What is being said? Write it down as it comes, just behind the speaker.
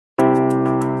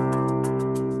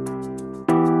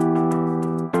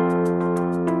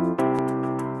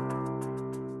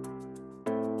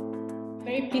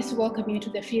pleased to welcome you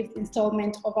to the 5th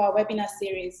installment of our webinar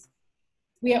series.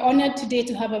 We are honored today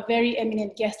to have a very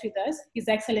eminent guest with us, His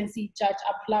Excellency Judge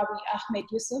Abdulqawi Ahmed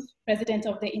Yusuf, President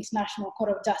of the International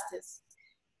Court of Justice.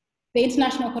 The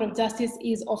International Court of Justice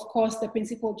is, of course, the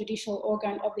principal judicial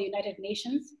organ of the United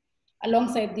Nations,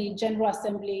 alongside the General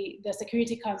Assembly, the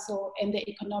Security Council, and the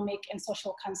Economic and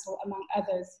Social Council, among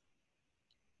others.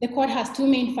 The court has two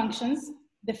main functions.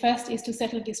 The first is to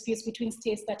settle disputes between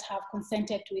states that have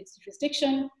consented to its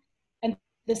jurisdiction, and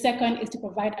the second is to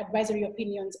provide advisory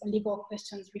opinions on legal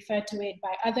questions referred to it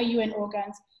by other UN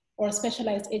organs or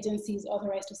specialized agencies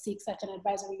authorized to seek such an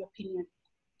advisory opinion.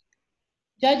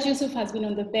 Judge Yusuf has been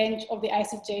on the bench of the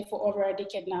ICCA for over a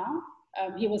decade now.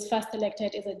 He was first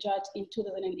elected as a judge in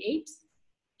 2008.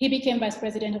 He became vice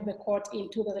president of the court in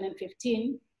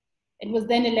 2015 and was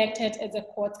then elected as the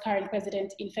court's current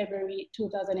president in February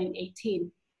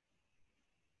 2018.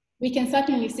 We can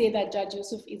certainly say that Judge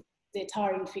Yusuf is a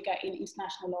towering figure in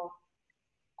international law.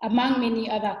 Among many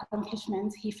other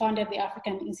accomplishments, he founded the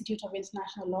African Institute of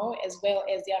International Law as well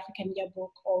as the African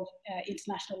Yearbook of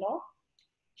International Law.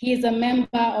 He is a member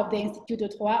of the Institut de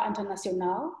Droit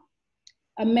International,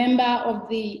 a member of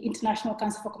the International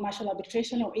Council for Commercial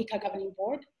Arbitration, or ICCA Governing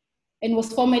Board, and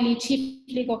was formerly chief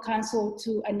legal counsel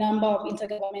to a number of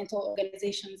intergovernmental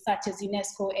organizations such as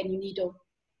UNESCO and UNIDO.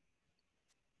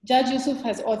 Judge Yusuf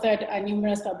has authored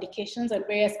numerous publications on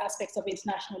various aspects of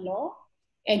international law,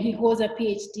 and he holds a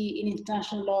PhD in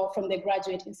international law from the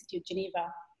Graduate Institute,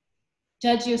 Geneva.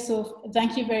 Judge Yusuf,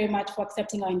 thank you very much for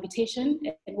accepting our invitation,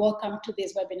 and welcome to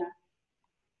this webinar.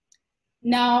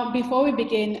 Now, before we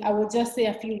begin, I will just say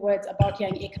a few words about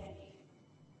Young ICCA.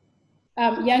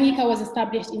 Young ICCA was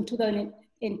established in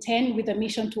 2010 with a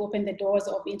mission to open the doors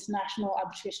of international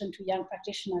arbitration to young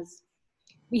practitioners.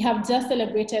 We have just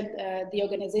celebrated the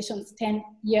organization's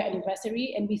 10th-year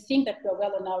anniversary, and we think that we're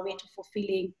well on our way to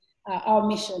fulfilling our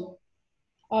mission.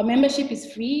 Our membership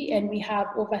is free, and we have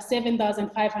over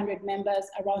 7,500 members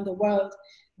around the world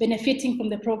benefiting from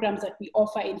the programs that we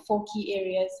offer in 4 key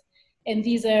areas. And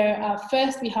these are,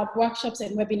 first, we have workshops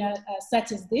and webinars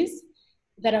such as this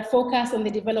that are focused on the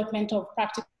development of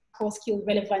practical skills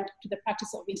relevant to the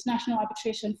practice of international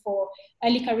arbitration for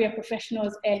early career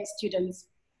professionals and students.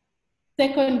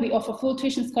 Second, we offer full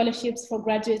tuition scholarships for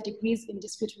graduate degrees in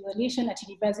dispute resolution at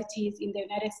universities in the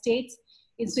United States,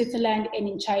 in Switzerland, and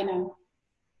in China.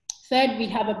 Third, we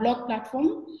have a blog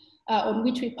platform on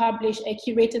which we publish a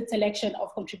curated selection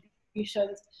of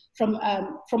contributions from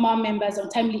our members on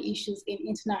timely issues in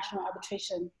international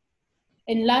arbitration.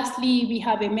 And lastly, we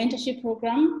have a mentorship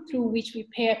program through which we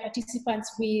pair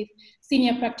participants with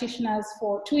senior practitioners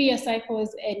for 2-year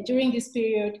cycles, and during this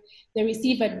period, they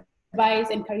receive advice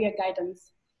and career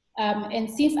guidance. And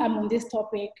since I'm on this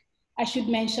topic, I should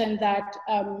mention that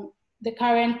the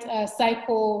current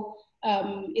cycle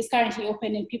is currently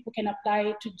open, and people can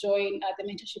apply to join the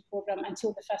mentorship program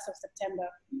until the 1st of September.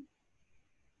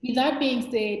 With that being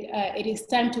said, it is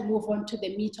time to move on to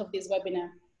the meat of this webinar,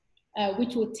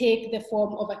 which will take the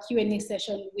form of a Q&A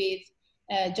session with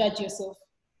Judge Yusuf.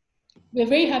 We're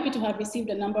very happy to have received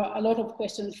a lot of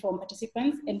questions from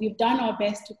participants, and we've done our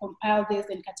best to compile this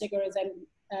and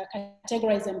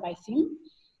categorize them by theme.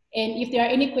 And if there are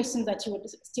any questions that you would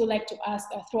still like to ask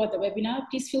throughout the webinar,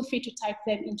 please feel free to type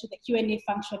them into the Q&A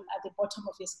function at the bottom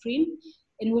of your screen,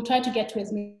 and we'll try to get to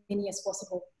as many as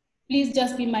possible. Please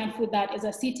just be mindful that as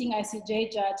a sitting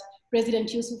ICJ judge,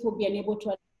 President Yusuf will be unable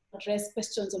to address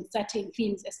questions on certain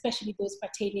themes, especially those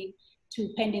pertaining to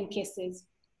pending cases.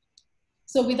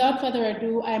 So without further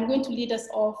ado, I am going to lead us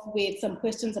off with some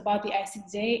questions about the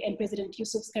ICJ and President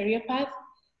Yusuf's career path.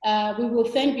 Matthew will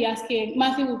then be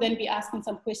asking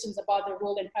some questions about the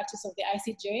role and practice of the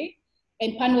ICJ,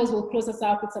 and panels will close us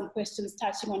out with some questions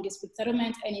touching on dispute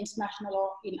settlement and international law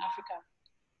in Africa.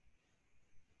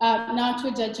 Now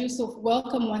to Judge Yusuf,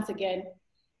 welcome once again.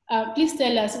 Please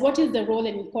tell us, what is the role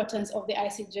and importance of the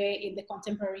ICJ in the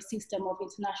contemporary system of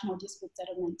international dispute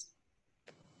settlement?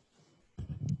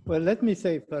 Well, let me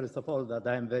say, first of all, that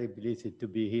I am very pleased to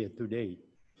be here today.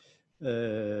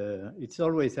 It's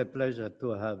always a pleasure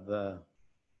to have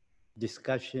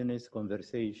discussions,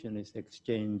 conversations,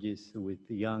 exchanges with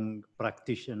young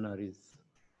practitioners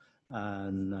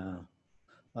and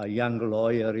young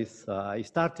lawyers. I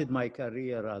started my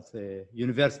career as a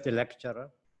university lecturer,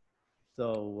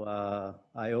 so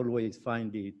I always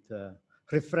find it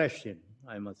refreshing,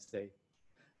 I must say,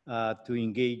 to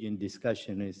engage in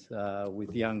discussions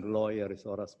with young lawyers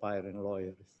or aspiring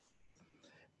lawyers.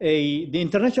 The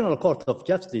International Court of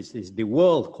Justice is the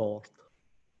world court.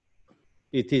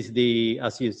 It is the,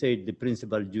 as you said, the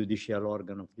principal judicial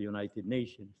organ of the United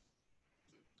Nations.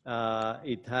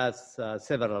 it has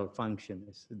several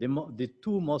functions. The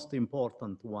two most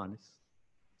important ones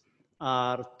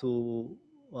are to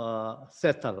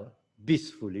settle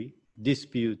peacefully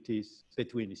disputes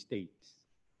between states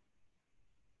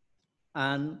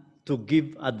and to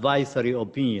give advisory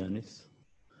opinions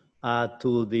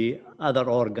to the other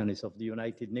organs of the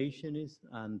United Nations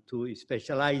and to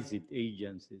specialized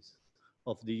agencies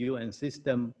of the UN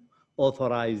system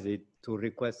authorized to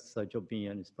request such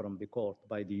opinions from the court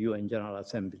by the UN General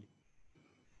Assembly.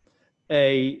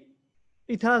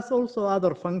 It has also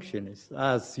other functions,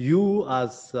 as you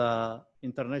as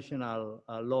international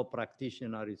law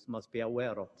practitioners must be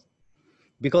aware of.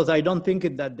 Because I don't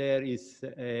think that there is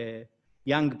a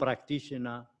young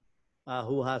practitioner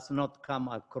who has not come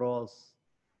across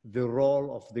the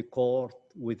role of the court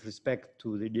with respect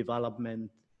to the development,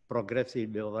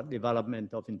 progressive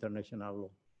development of international law.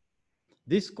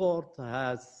 This court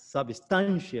has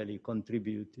substantially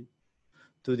contributed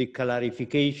to the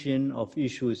clarification of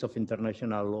issues of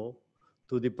international law,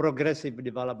 to the progressive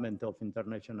development of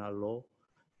international law,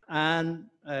 and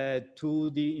to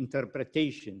the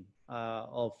interpretation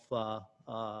of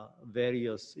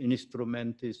various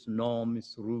instruments,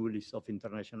 norms, rules of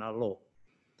international law.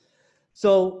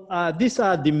 So these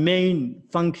are the main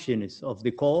functions of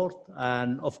the court.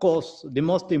 And of course, the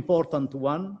most important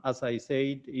one, as I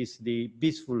said, is the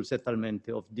peaceful settlement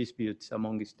of disputes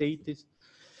among states.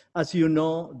 As you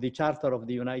know, the Charter of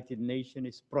the United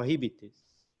Nations prohibits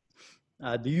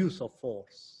the use of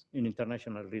force in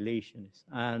international relations.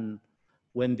 And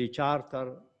when the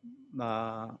Charter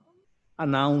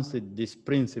announced this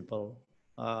principle,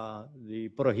 the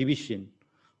prohibition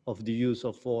of the use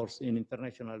of force in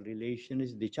international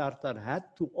relations, the Charter had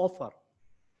to offer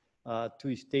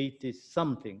to states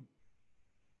something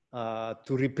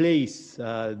to replace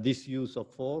this use of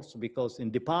force, because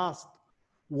in the past,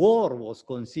 war was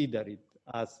considered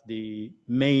as the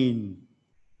main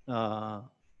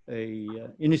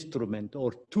instrument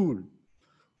or tool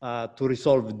to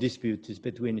resolve disputes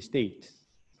between states.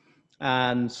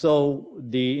 And so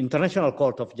the International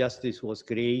Court of Justice was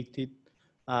created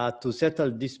to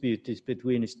settle disputes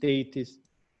between states.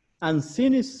 And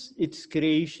since its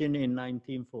creation in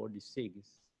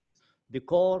 1946, the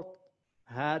court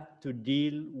had to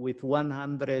deal with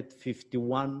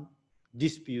 151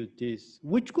 disputes,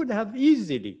 which could have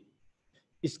easily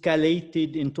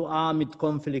escalated into armed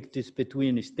conflicts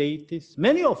between states.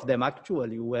 Many of them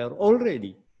actually were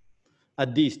already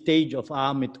at the stage of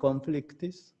armed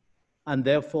conflicts, and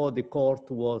therefore the court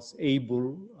was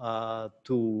able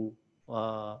to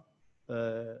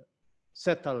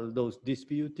settle those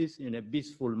disputes in a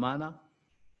peaceful manner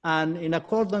and in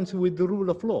accordance with the rule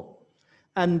of law.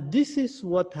 And this is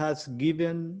what has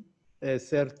given a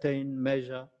certain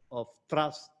measure of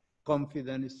trust,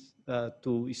 confidence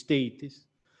to states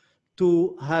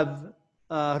to have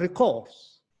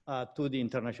recourse to the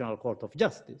International Court of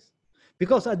Justice.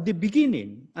 Because at the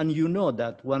beginning, and you know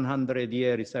that 100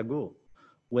 years ago,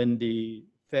 when the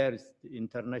first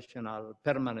International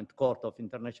Permanent Court of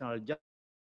International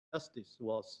Justice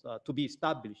was to be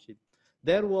established,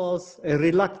 there was a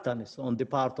reluctance on the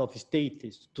part of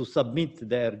states to submit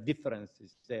their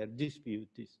differences, their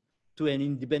disputes, to an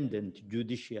independent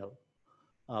judicial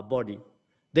body.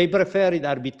 They preferred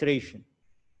arbitration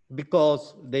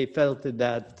because they felt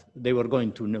that they were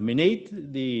going to nominate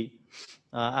the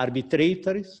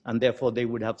arbitrators, and therefore they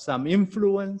would have some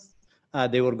influence.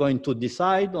 They were going to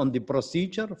decide on the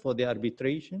procedure for the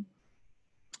arbitration,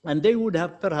 and they would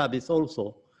have perhaps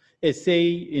also a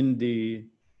say in the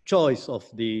choice of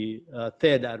the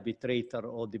third arbitrator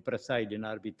or the presiding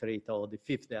arbitrator or the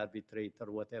fifth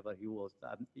arbitrator, whatever he was,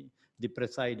 the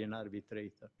presiding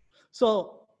arbitrator.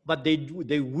 So, but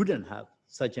they wouldn't have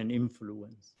such an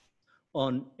influence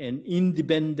on an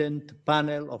independent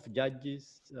panel of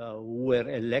judges who were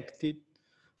elected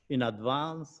in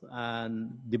advance,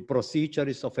 and the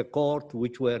procedures of a court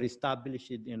which were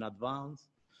established in advance.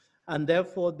 And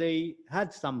therefore they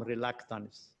had some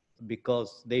reluctance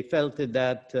because they felt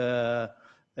that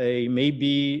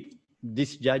maybe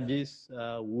these judges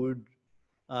would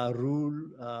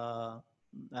rule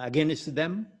against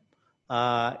them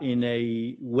in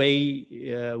a way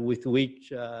with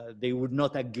which they would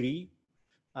not agree.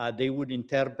 They would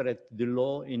interpret the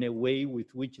law in a way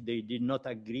with which they did not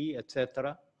agree,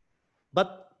 etc.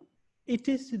 But it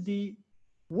is the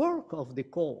work of the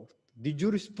court, the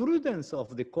jurisprudence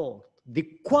of the court, the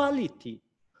quality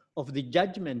of the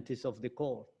judgments of the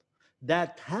court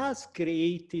that has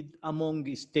created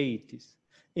among states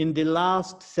in the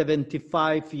last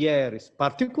 75 years,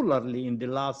 particularly in the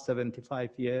last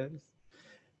 75 years,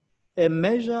 a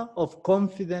measure of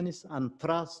confidence and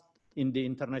trust in the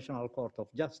International Court of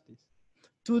Justice,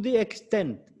 to the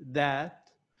extent that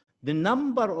the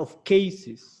number of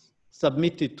cases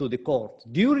submitted to the court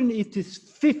during its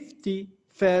first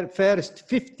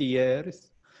 50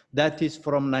 years, that is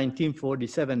from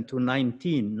 1947 to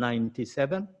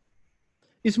 1997,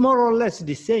 is more or less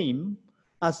the same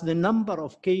as the number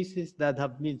of cases that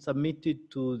have been submitted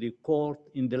to the court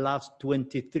in the last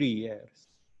 23 years.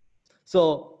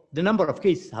 So the number of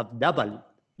cases have doubled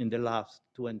in the last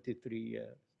 23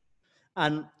 years.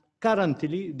 And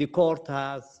currently, the court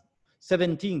has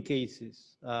 17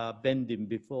 cases pending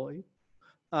before it,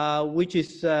 which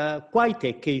is quite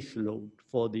a caseload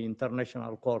for the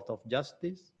International Court of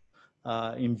Justice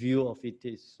in view of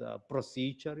its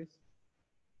procedures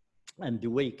and the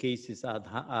way cases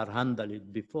are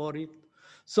handled before it.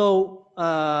 So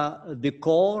the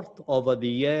court over the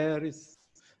years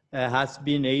has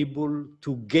been able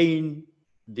to gain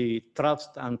the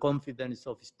trust and confidence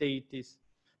of states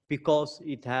because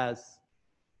it has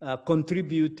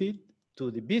contributed to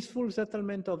the peaceful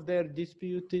settlement of their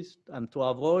disputes and to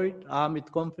avoid armed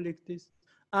conflicts,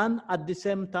 and at the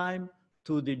same time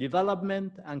to the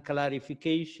development and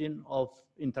clarification of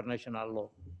international law.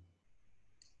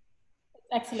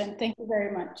 Excellent, thank you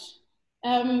very much.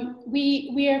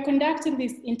 We are conducting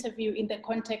this interview in the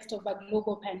context of a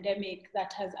global pandemic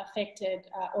that has affected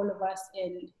all of us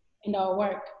in our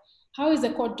work. How is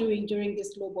the court doing during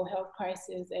this global health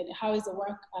crisis, and how is your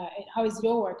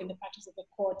work in the practice of the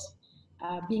court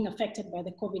being affected by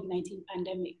the COVID-19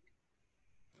 pandemic?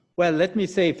 Well, let me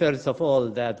say first of all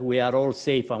that we are all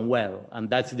safe and well, and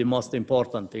that's the most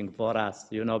important thing for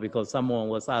us, you know, because someone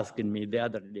was asking me the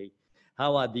other day,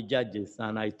 how are the judges?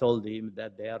 And I told him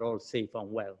that they are all safe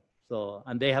and well. So,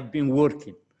 and they have been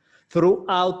working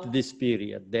throughout this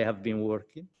period. They have been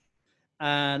working.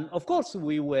 And of course,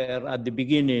 we were at the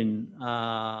beginning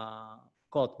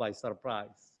caught by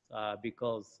surprise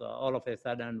because all of a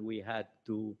sudden we had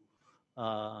to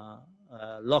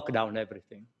lock down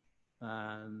everything.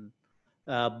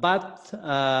 But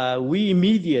we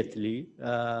immediately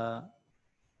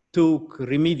took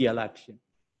remedial action.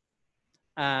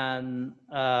 And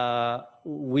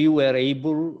we were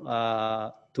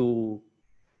able to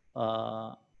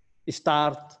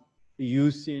start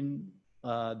using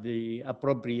the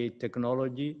appropriate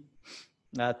technology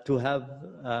to have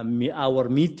our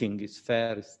meetings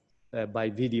first by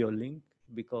video link,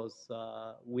 because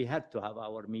we had to have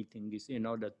our meetings in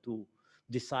order to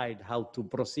decide how to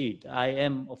proceed. I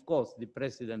am, of course, the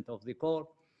president of the court,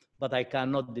 but I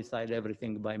cannot decide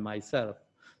everything by myself.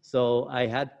 So I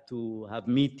had to have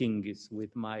meetings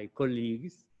with my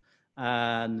colleagues,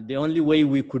 and the only way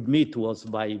we could meet was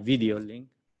by video link.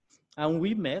 And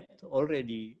we met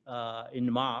already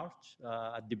in March,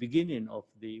 at the beginning of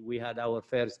we had our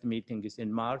first meetings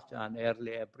in March and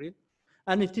early April.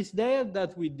 And it is there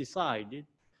that we decided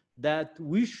that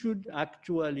we should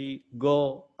actually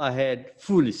go ahead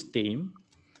full steam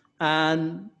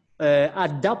and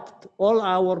adapt all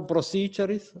our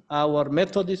procedures, our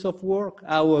methods of work,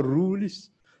 our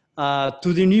rules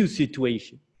to the new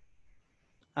situation.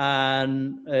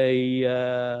 And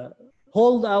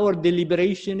hold our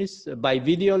deliberations by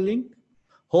video link,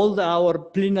 hold our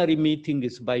plenary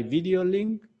meetings by video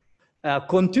link,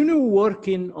 continue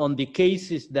working on the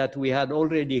cases that we had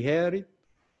already heard,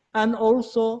 and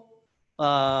also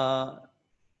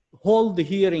hold the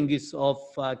hearings of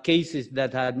cases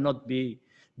that had not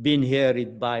been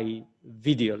heard by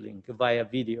video link, via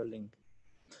video link.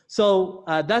 So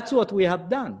that's what we have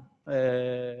done.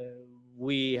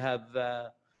 We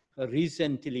have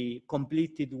recently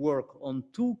completed work on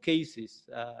 2 cases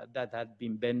that had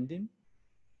been pending.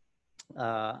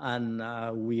 And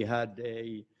we had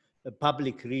a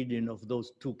public reading of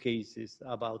those 2 cases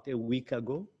about a week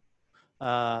ago.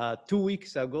 2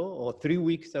 weeks ago or 3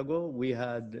 weeks ago, we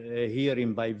had a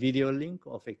hearing by video link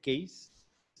of a case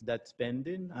that's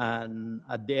pending. And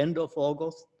at the end of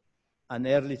August and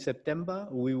early September,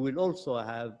 we will also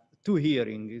have 2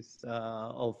 hearings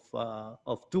of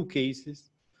 2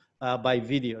 cases by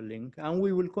video link. And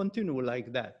we will continue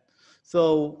like that.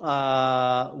 So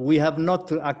we have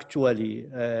not actually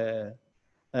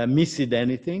missed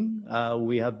anything.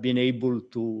 We have been able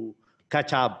to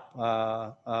catch up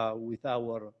with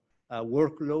our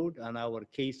workload and our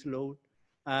caseload,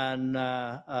 and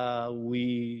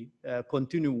we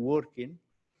continue working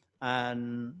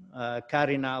and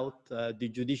carrying out the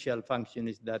judicial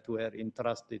functions that were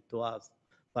entrusted to us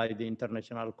by the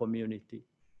international community.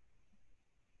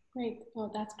 Great. Oh,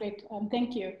 that's great.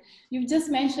 Thank you. You've just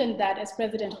mentioned that as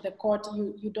president of the court,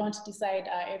 you don't decide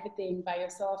everything by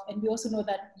yourself. And we also know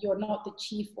that you're not the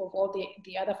chief of all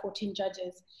the other 14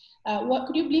 judges.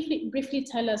 Could you briefly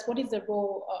tell us what is the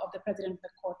role of the president of the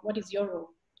court? What is your role?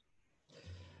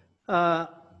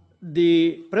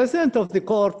 The president of the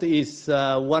court is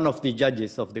one of the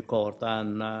judges of the court,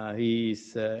 and he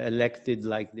is elected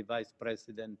like the vice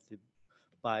president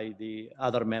by the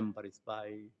other members,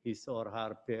 by his or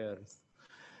her peers.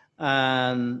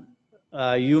 And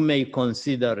you may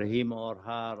consider him or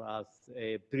her as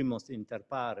a primus inter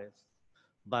pares,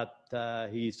 but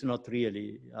he is not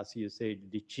really, as you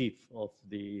said, the chief of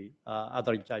the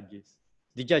other judges.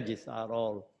 The judges are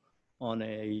all on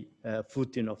a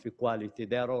footing of equality.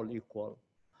 They are all equal.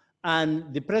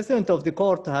 And the president of the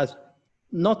court has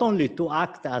not only to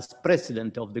act as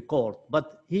president of the court,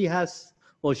 but he has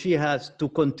or she has to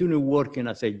continue working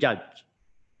as a judge.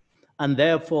 And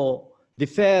therefore, the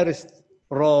first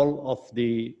role of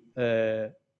the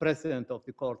president of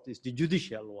the court is the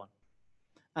judicial one.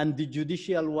 And the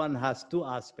judicial one has two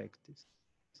aspects.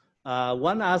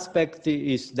 One aspect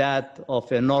is that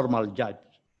of a normal judge.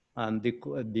 And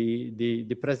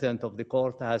the president of the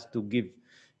court has to give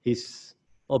his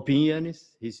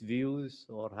opinions, his views,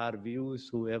 or her views,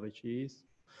 whoever she is,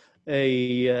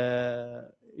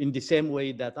 in the same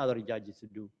way that other judges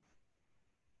do.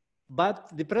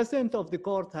 But the president of the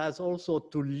court has also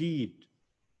to lead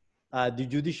the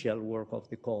judicial work of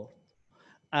the court.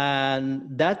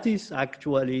 And that is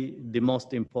actually the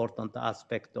most important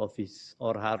aspect of his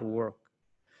or her work,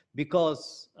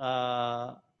 because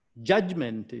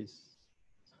judgments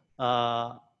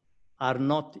are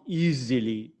not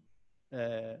easily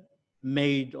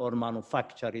made or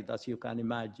manufactured, as you can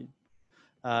imagine.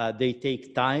 They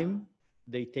take time.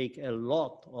 They take a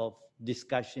lot of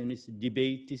discussions,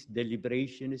 debates,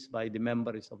 deliberations by the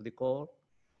members of the court.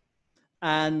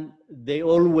 And they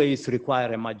always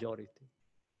require a majority.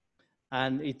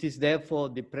 And it is therefore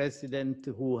the president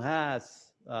who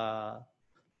has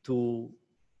to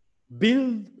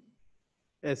build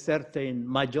a certain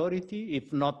majority,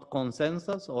 if not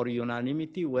consensus or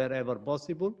unanimity, wherever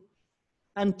possible,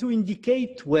 and to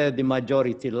indicate where the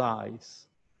majority lies.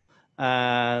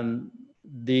 And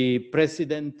the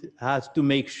president has to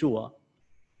make sure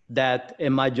that a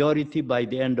majority by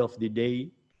the end of the day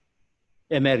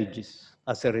emerges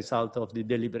as a result of the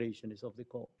deliberations of the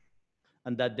court,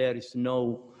 and that there is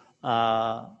no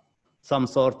some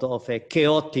sort of a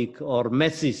chaotic or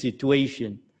messy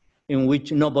situation in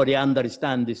which nobody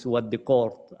understands what the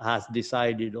court has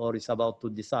decided or is about to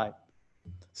decide.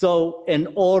 So an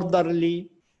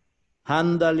orderly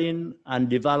handling and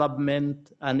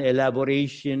development and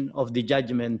elaboration of the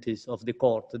judgments of the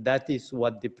court, that is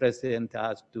what the president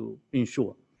has to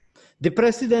ensure. The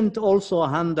president also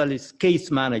handles case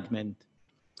management,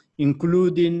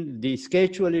 including the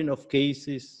scheduling of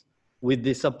cases with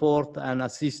the support and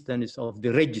assistance of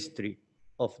the registry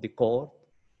of the court.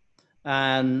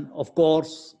 And of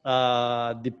course,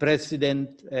 the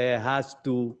president has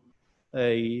to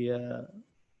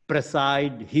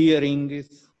preside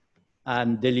hearings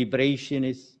and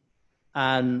deliberations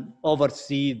and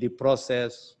oversee the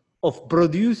process of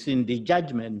producing the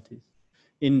judgment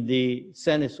in the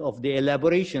sense of the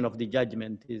elaboration of the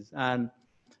judgment. And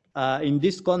in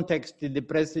this context, the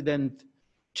president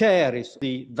chairs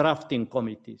the drafting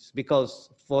committees, because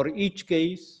for each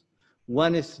case,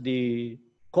 once the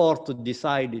court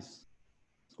decides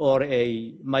or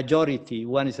a majority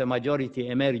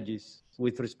emerges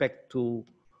with respect to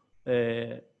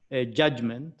a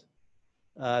judgment,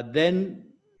 then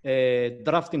a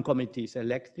drafting committee is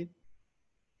elected,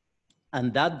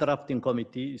 and that drafting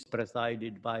committee is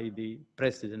presided by the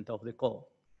president of the court.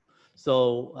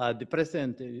 So the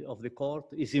president of the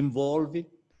court is involved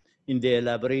in the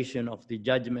elaboration of the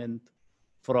judgment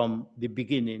from the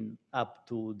beginning up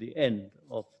to the end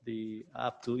of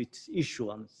up to its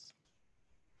issuance.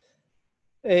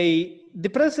 The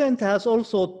president has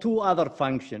also two other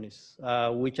functions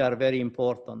which are very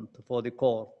important for the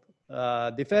court.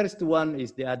 The first one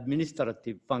is the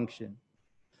administrative function.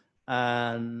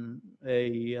 And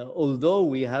although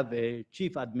we have a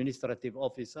chief administrative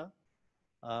officer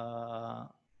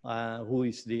who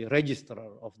is the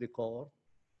registrar of the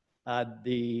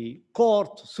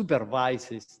court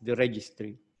supervises the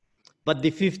registry. But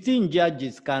the 15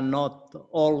 judges cannot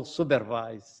all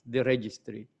supervise the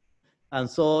registry. And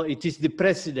so it is the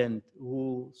president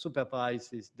who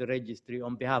supervises the registry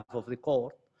on behalf of the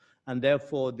court. And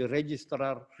therefore, the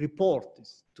registrar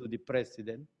reports to the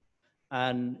president.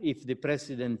 And if the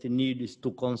president needs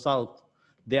to consult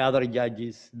the other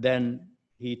judges, then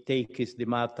he takes the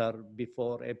matter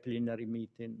before a plenary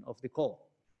meeting of the court.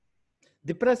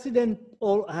 The president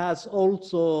has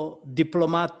also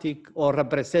diplomatic or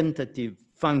representative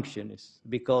functions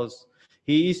because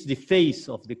he is the face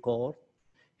of the court.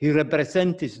 He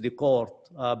represents the court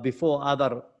before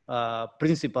other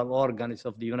principal organs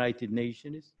of the United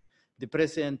Nations. The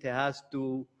president has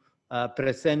to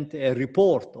present a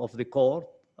report of the court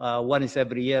once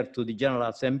every year to the General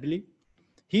Assembly.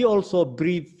 He also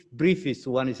briefs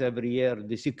once every year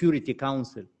the Security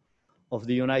Council of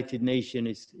the United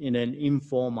Nations in an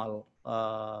informal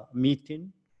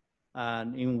meeting,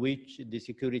 and in which the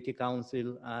Security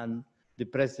Council and the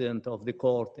president of the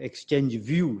court exchange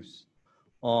views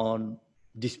on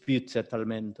dispute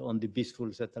settlement, on the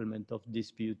peaceful settlement of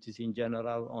disputes in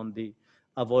general, on the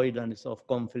avoidance of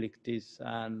conflicts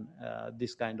and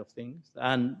this kind of things,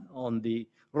 and on the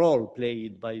role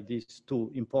played by these two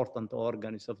important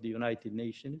organs of the United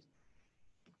Nations.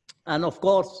 And of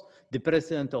course, the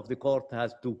president of the court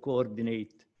has to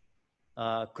coordinate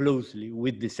closely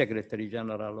with the Secretary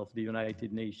General of the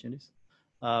United Nations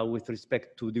with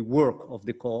respect to the work of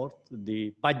the court,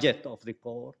 the budget of the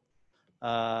court,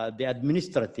 the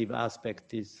administrative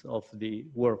aspects of the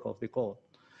work of the court.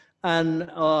 And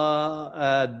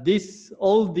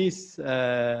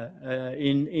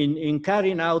in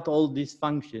carrying out all these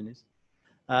functions,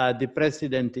 the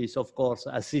president is, of course,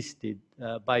 assisted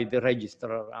by the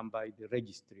registrar and by the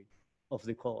registry of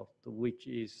the court, which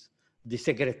is the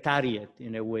secretariat,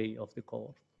 in a way, of the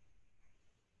court.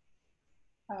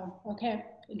 Oh, okay,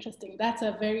 interesting. That's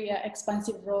a very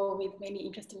expansive role with many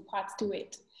interesting parts to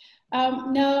it.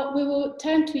 Now we will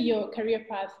turn to your career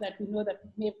path that we know that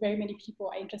very many people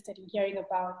are interested in hearing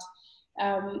about.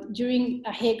 During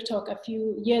a Hague talk a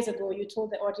few years ago, you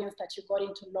told the audience that you got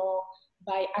into law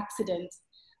by accident.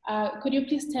 Could you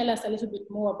please tell us a little bit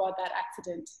more about that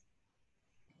accident?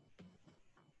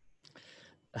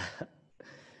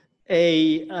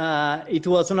 It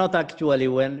was not actually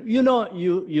when,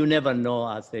 you never know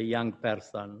as a young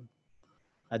person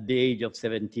at the age of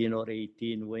 17 or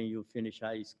 18 when you finish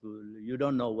high school. You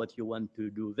don't know what you want to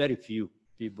do. Very few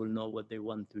people know what they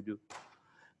want to do.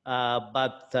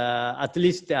 But at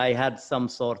least I had some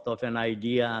sort of an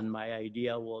idea, and my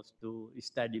idea was to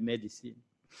study medicine.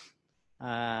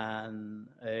 And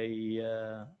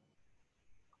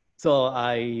so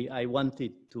I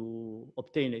wanted to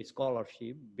obtain a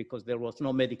scholarship because there was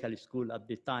no medical school at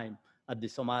the time at the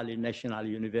Somali National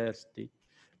University.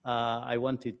 I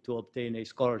wanted to obtain a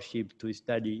scholarship to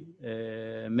study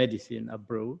medicine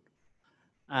abroad.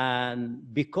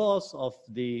 And because of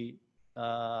the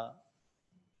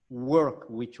work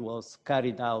which was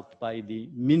carried out by the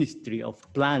Ministry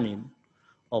of Planning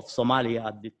of Somalia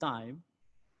at the time,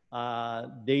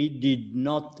 they did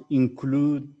not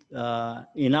include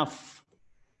enough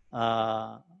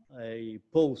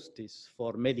posts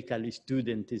for medical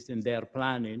students in their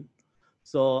planning.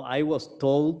 So I was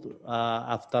told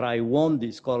after I won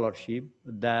the scholarship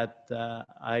that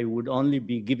I would only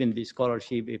be given the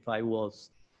scholarship if I was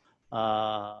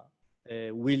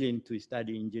willing to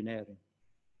study engineering.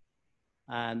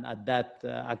 And at that,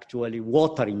 actually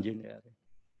water engineering,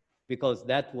 because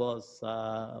that was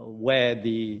where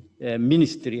the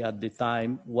ministry at the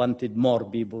time wanted more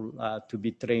people to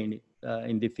be trained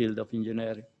in the field of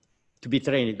engineering, to be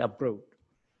trained abroad.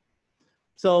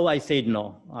 So I said,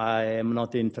 no, I am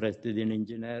not interested in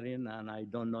engineering, and I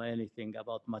don't know anything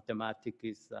about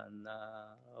mathematics and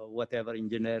whatever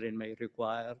engineering may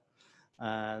require.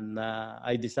 And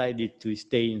I decided to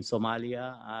stay in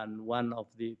Somalia, and one of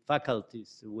the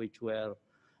faculties which were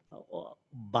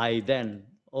by then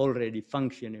already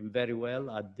functioning very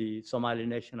well at the Somali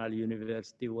National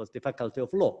University was the Faculty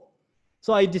of Law.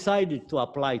 So I decided to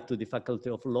apply to the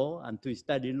Faculty of Law and to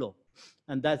study law.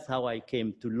 And that's how I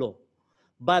came to law.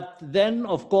 But then,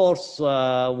 of course,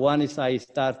 once I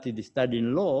started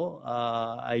studying law,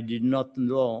 I did not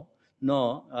know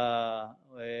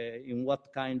in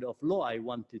what kind of law I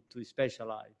wanted to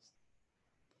specialize.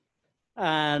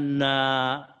 And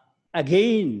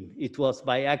again, it was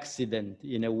by accident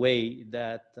in a way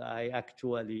that I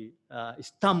actually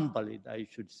stumbled, I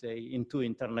should say, into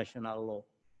international law.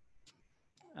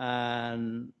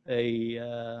 And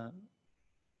I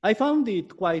found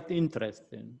it quite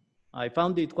interesting. I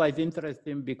found it quite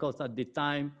interesting because at the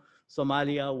time,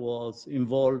 Somalia was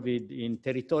involved in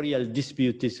territorial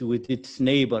disputes with its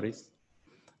neighbors.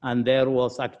 And there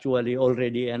was actually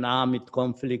already an armed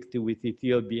conflict with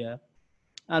Ethiopia.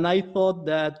 And I thought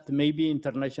that maybe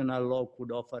international law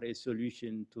could offer a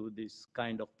solution to this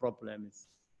kind of problems.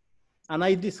 And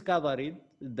I discovered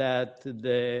that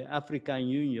the African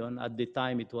Union, at the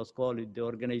time it was called the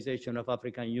Organization of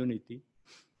African Unity,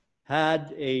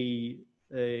 had a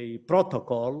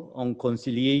protocol on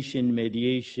conciliation,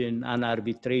 mediation, and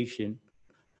arbitration,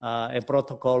 a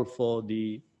protocol for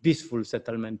the peaceful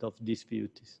settlement of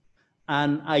disputes.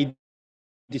 And I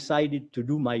decided to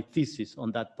do my thesis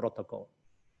on that protocol.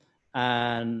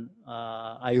 And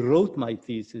I wrote my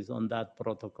thesis on that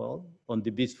protocol, on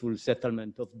the peaceful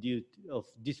settlement of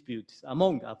disputes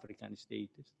among African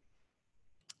states.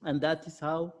 And that is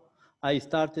how I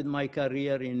started my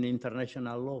career in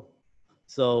international law.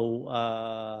 So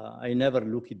I never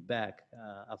looked back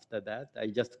after that. I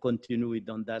just continued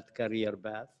on that career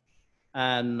path.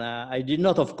 And I did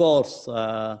not, of course,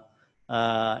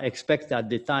 expect at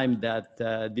the time that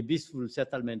the peaceful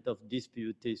settlement of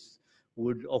disputes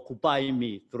would occupy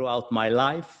me throughout my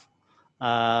life.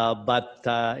 But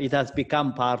it has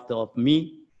become part of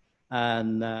me,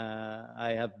 and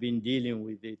I have been dealing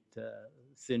with it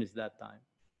since that time.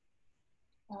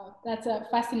 That's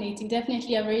fascinating.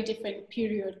 Definitely a very different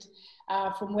period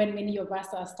from when many of us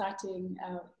are starting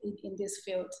in this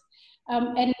field.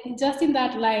 And just in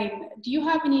that line, do you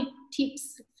have any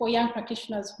tips for young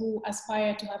practitioners who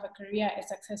aspire to have a career as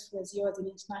successful as yours in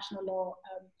international law?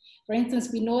 For instance,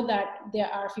 we know that there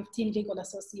are 15 legal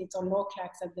associates or law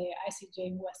clerks at the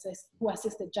ICCA who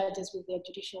assist the judges with their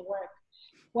judicial work.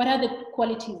 What are the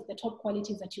qualities, the top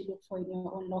qualities that you look for in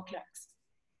your own law clerks?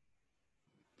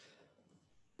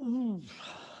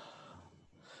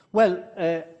 Well,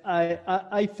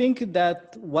 I think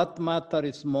that what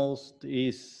matters most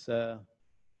is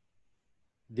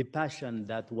the passion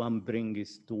that one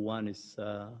brings to one's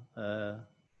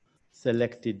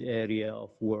selected area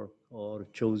of work or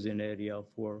chosen area of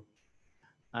work,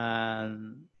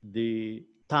 and the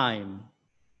time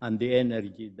and the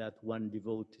energy that one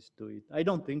devotes to it. I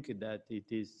don't think that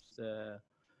it is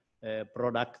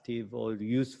productive or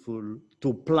useful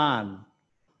to plan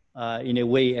in a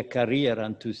way a career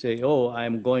and to say, oh,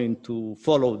 I'm going to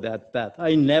follow that path.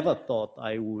 I never thought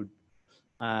I would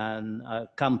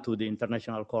come to the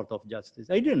International Court of Justice.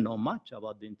 I didn't know much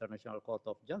about the International Court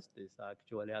of Justice,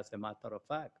 actually, as a matter of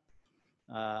fact.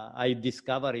 I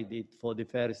discovered it for the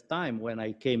first time when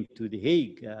I came to The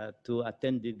Hague to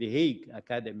attend the Hague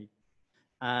Academy.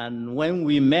 And when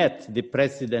we met the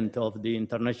president of the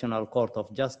International Court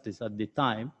of Justice at the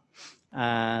time,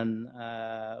 and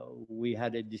we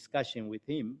had a discussion with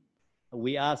him,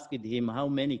 we asked him, how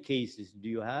many cases do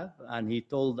you have? And he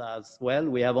told us, well,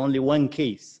 we have only one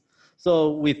case.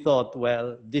 So we thought,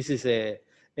 well, this is a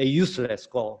useless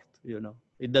court, you know,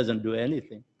 it doesn't do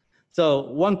anything.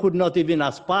 So one could not even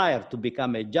aspire to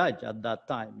become a judge at that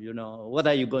time, you know, what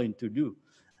are you going to do?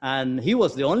 And he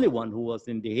was the only one who was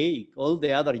in The Hague. All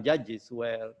the other judges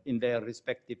were in their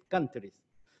respective countries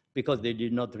because they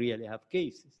did not really have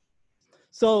cases.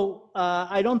 So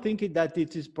I don't think that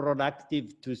it is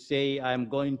productive to say I'm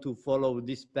going to follow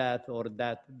this path or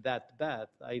that path.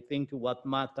 I think what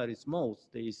matters most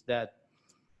is that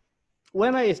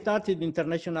when I started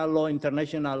international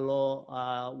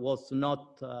law was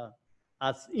not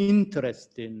as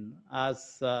interesting,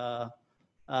 as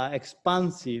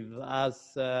expansive,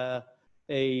 as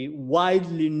a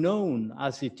widely known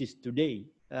as it is today.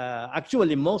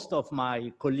 Actually, most of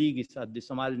my colleagues at the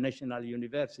Somali National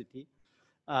University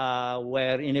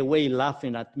were in a way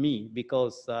laughing at me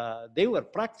because they were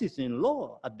practicing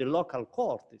law at the local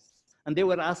courts. And they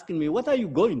were asking me, what are you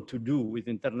going to do with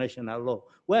international law?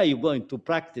 Where are you going to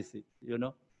practice it, you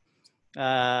know?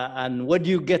 And what do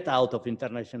you get out of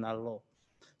international law?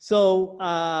 So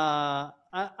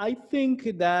I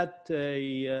think that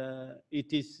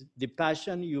it is the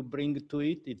passion you bring to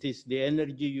it, it is the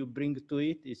energy you bring to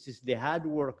it, it is the hard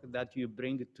work that you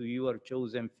bring to your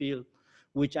chosen field,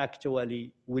 which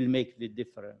actually will make the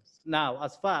difference. Now,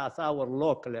 as far as our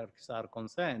law clerks are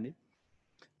concerned,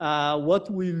 what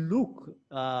we look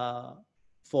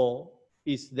for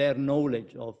is their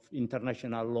knowledge of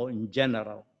international law in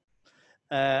general.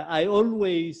 I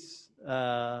always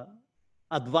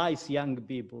advise young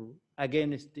people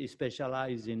against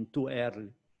specializing too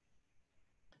early.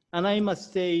 And I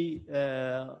must say,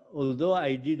 although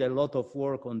I did a lot of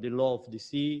work on the law of the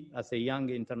sea as a young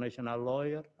international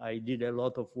lawyer, I did a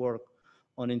lot of work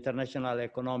on international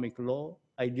economic law,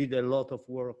 I did a lot of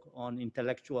work on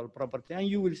intellectual property, and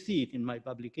you will see it in my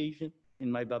publication,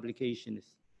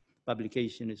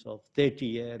 publications of 30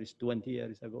 years, 20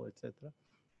 years ago, etc.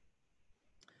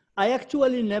 I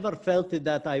actually never felt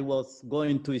that I was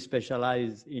going to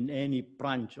specialize in any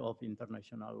branch of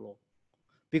international law,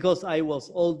 because I was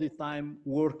all the time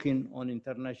working on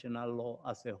international law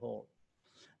as a whole.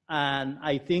 And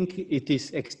I think it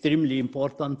is extremely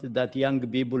important that young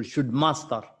people should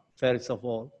master, first of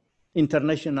all,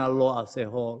 international law as a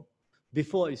whole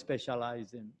before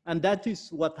specializing. And that is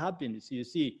what happens. You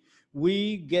see,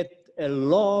 we get a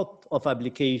lot of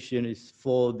applications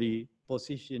for the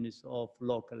positions of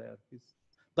local clerks.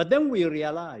 But then we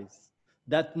realize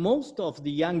that most of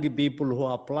the young people who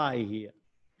apply here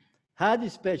had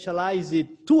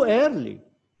specialized too early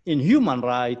in human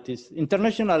rights,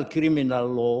 international criminal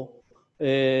law,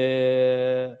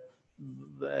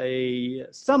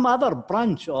 some other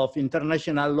branch of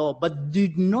international law, but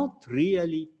did not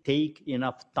really take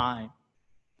enough time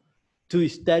to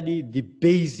study the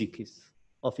basics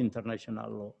of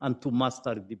international law and to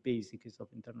master the basics of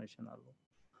international law.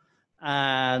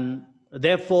 And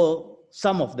therefore,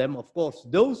 some of them, of course,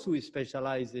 those who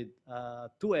specialize it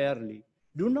too early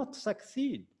do not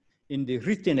succeed in the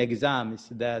written exams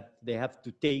that they have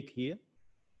to take here.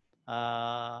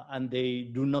 And they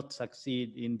do not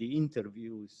succeed in the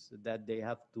interviews that they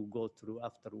have to go through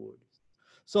afterwards.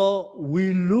 So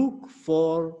we look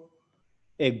for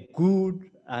a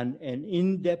good and an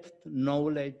in-depth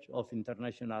knowledge of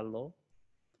international law.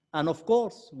 And of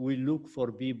course, we look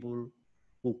for people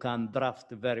who can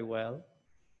draft very well,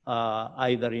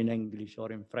 either in English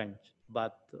or in French,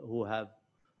 but who have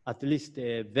at least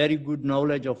a very good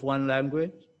knowledge of one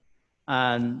language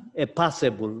and a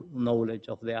passable knowledge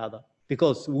of the other,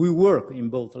 because we work in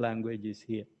both languages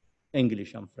here,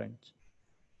 English and French.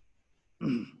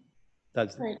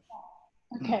 That's great.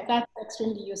 Okay, that's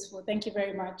extremely useful. Thank you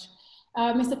very much.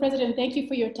 Mr. President, thank you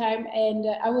for your time. And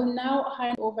I will now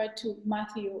hand over to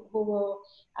Matthew, who will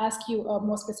ask you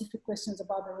more specific questions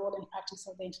about the role and practice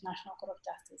of the International Court of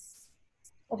Justice.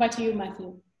 Over to you,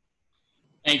 Matthew.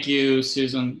 Thank you,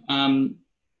 Susan.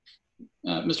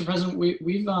 Mr. President,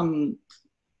 we've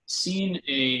seen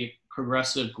a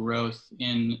progressive growth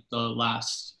in the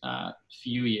last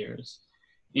few years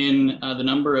in the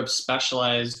number of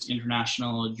specialized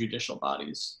international judicial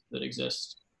bodies that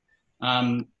exist.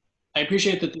 I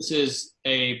appreciate that this is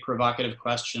a provocative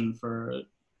question for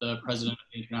the President of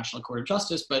the International Court of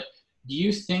Justice, but do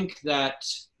you think that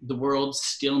the world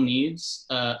still needs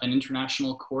an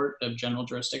international court of general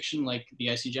jurisdiction like the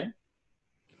ICJ?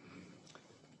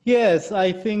 Yes,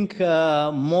 I think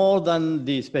more than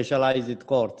the specialized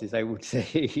courts, I would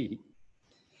say,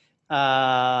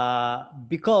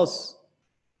 because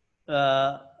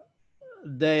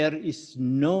there is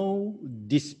no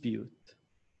dispute,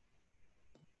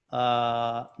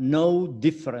 no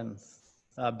difference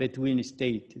between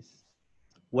states,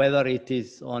 whether it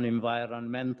is on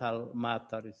environmental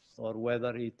matters or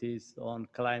whether it is on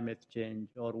climate change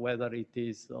or whether it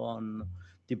is on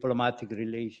diplomatic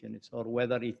relations or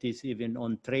whether it is even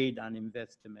on trade and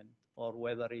investment or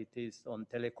whether it is on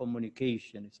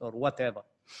telecommunications or whatever,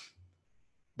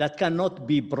 that cannot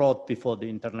be brought before the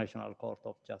International Court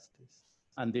of Justice.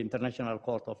 And the International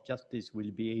Court of Justice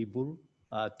will be able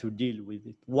to deal with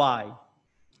it. Why?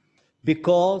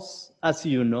 Because, as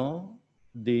you know,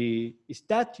 the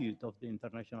statute of the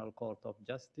International Court of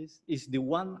Justice is the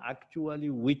one actually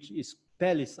which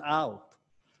spells out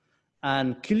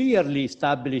and clearly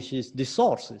establishes the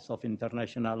sources of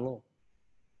international law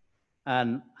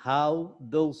and how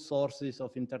those sources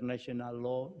of international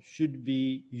law should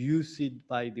be used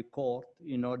by the court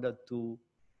in order to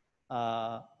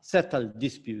settle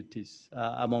disputes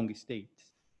among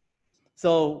states.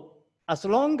 So as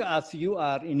long as you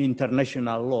are in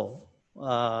international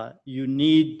law, you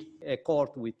need a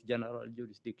court with general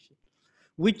jurisdiction,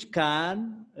 which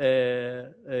can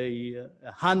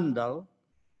handle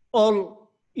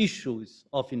all issues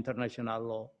of international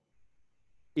law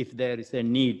if there is a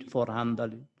need for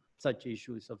handling such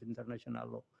issues of international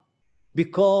law.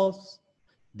 Because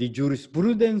the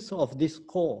jurisprudence of this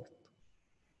court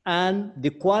and the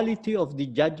quality of the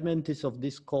judgments of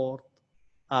this court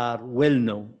are well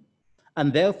known.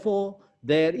 And therefore,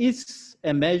 there is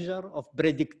a measure of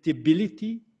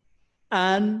predictability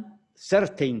and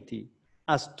certainty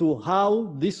as to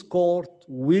how this court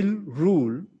will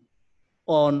rule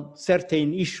on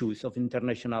certain issues of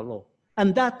international law.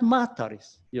 And that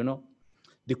matters, you know.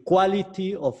 The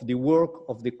quality of the work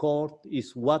of the court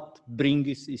is what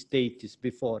brings states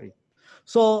before it.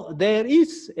 So there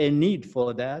is a need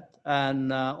for that.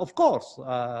 And of course,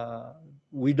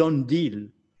 we don't deal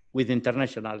with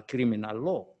international criminal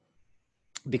law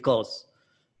because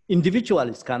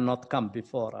individuals cannot come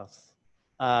before us.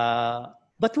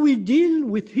 But we deal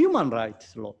with human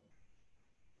rights law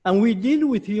and we deal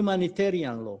with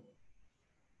humanitarian law.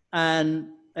 And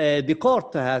the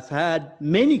court has had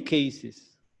many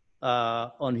cases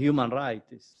on human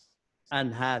rights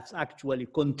and has actually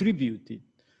contributed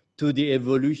to the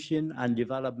evolution and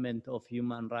development of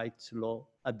human rights law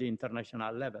at the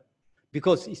international level.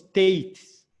 Because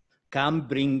states can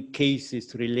bring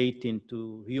cases relating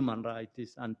to human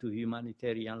rights and to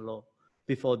humanitarian law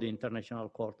before the International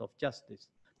Court of Justice.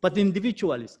 But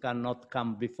individuals cannot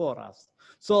come before us.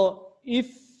 So if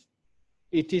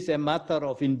it is a matter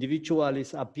of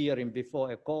individuals appearing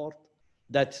before a court,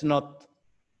 that's not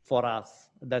for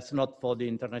us. That's not for the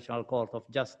International Court of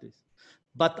Justice.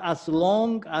 But as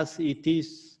long as it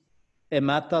is a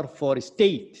matter for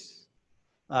states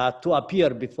to appear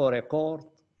before a court,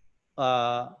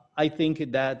 I think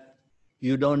that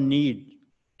you don't need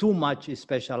too much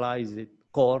specialized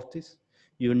courts.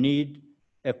 You need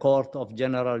a court of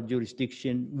general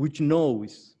jurisdiction which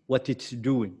knows what it's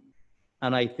doing.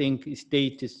 And I think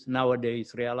states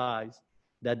nowadays realize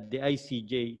that the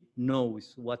ICJ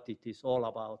knows what it is all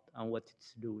about and what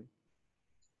it's doing.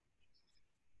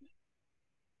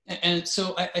 And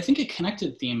so I think a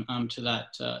connected theme to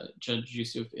that, Judge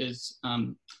Yusuf, is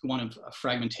one of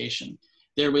fragmentation.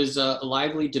 There was a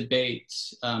lively debate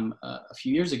a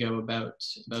few years ago about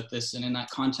this, and in that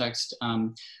context,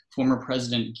 former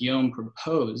President Guillaume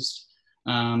proposed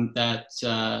that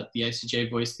the ICJ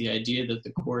voiced the idea that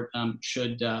the court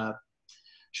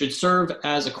should serve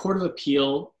as a court of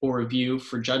appeal or review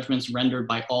for judgments rendered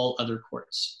by all other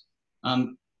courts.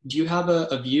 Do you have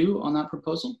a view on that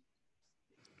proposal?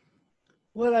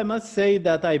 Well, I must say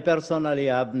that I personally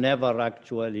have never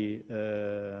actually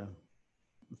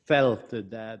felt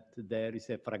that there is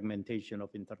a fragmentation of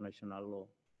international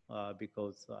law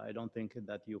because I don't think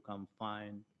that you can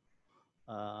find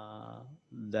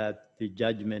that the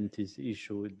judgment is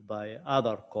issued by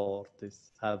other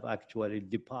courts have actually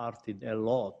departed a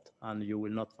lot, and you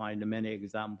will not find many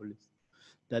examples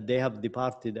that they have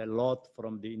departed a lot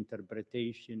from the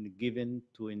interpretation given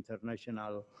to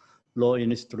international law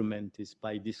instruments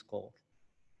by this court.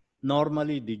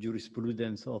 Normally, the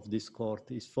jurisprudence of this court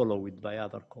is followed by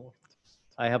other courts.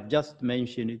 I have just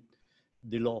mentioned it,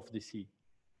 the law of the sea.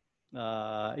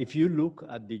 If you look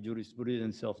at the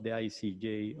jurisprudence of the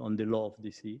ICJ on the law of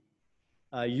the sea,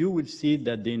 you will see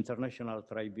that the International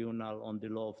Tribunal on the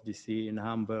Law of the Sea in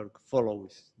Hamburg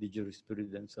follows the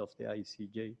jurisprudence of the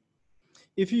ICJ.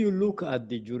 If you look at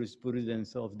the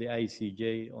jurisprudence of the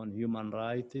ICJ on human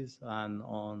rights and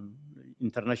on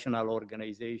international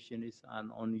organizations and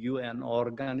on UN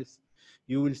organs,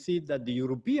 you will see that the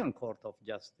European Court of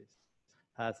Justice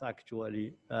has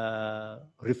actually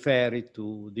referred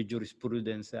to the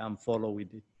jurisprudence and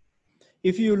followed it.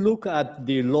 If you look at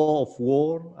the law of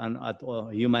war and at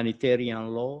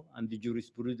humanitarian law and the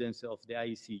jurisprudence of the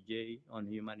ICJ on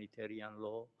humanitarian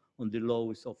law, on the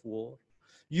laws of war,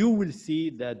 you will see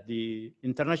that the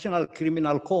International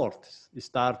Criminal Court,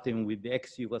 starting with the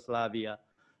ex-Yugoslavia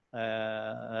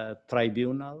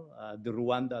Tribunal, the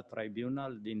Rwanda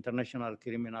Tribunal, the International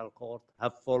Criminal Court,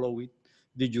 have followed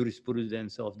the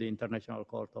jurisprudence of the International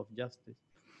Court of Justice.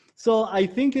 So I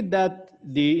think that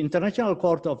the International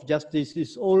Court of Justice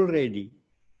is already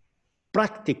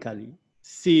practically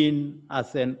seen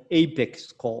as an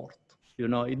apex court. You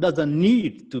know, it doesn't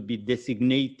need to be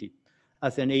designated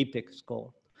as an apex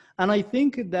court. And I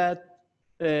think that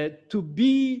to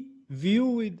be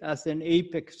viewed as an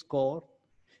apex court,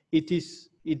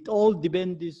 it all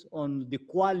depends on the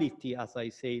quality, as I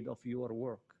said, of your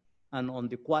work and on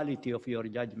the quality of your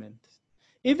judgments.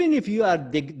 Even if you are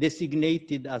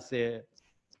designated as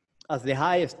the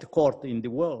highest court in the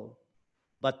world,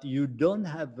 but you don't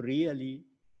have really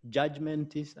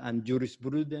judgments and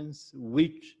jurisprudence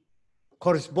which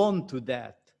correspond to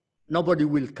that, nobody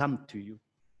will come to you.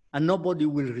 And nobody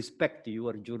will respect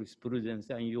your jurisprudence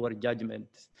and your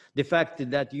judgments. The fact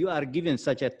that you are given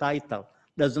such a title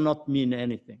does not mean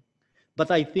anything.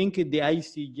 But I think the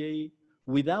ICJ,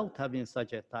 without having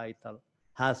such a title,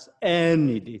 has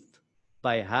earned it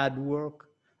by hard work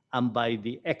and by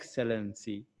the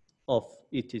excellency of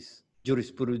its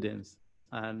jurisprudence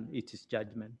and its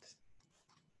judgments.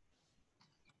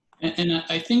 And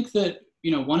I think that,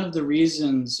 you know, one of the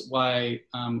reasons why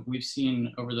we've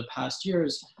seen over the past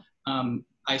years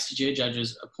ICJ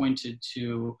judges appointed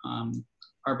to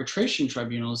arbitration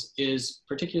tribunals is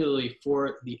particularly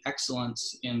for the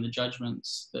excellence in the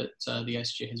judgments that the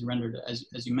ICJ has rendered,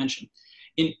 as you mentioned.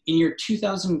 In your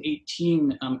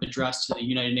 2018 address to the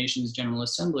United Nations General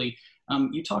Assembly,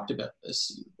 you talked about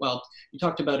this. Well, you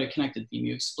talked about a connected theme.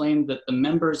 You explained that the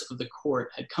members of the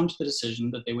court had come to the decision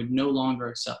that they would no longer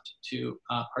accept to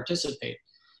participate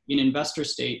in investor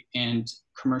state and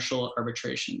commercial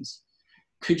arbitrations.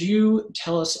 Could you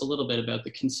tell us a little bit about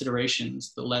the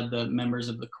considerations that led the members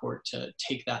of the court to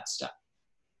take that step?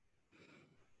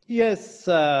 Yes,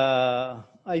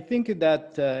 I I think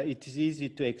that it is easy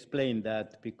to explain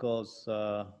that because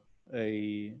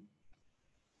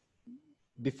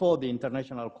before the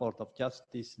International Court of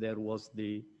Justice, there was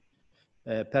the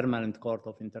Permanent Court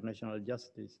of International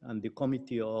Justice, and the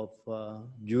Committee of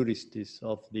Jurists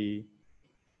of the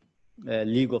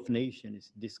League of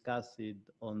Nations discussed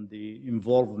on the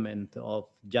involvement of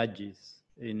judges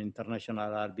in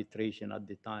international arbitration at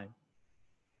the time.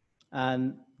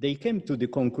 And they came to the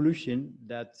conclusion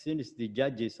that since the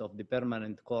judges of the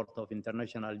Permanent Court of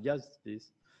International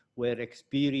Justice were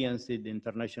experienced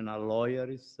international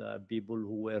lawyers, people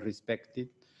who were respected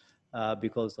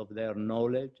because of their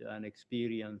knowledge and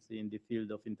experience in the field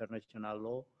of international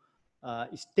law,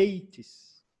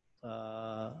 states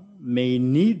may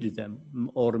need them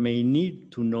or may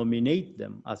need to nominate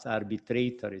them as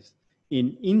arbitrators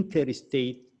in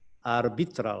interstate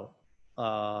arbitral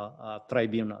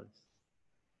tribunals.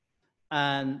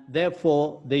 And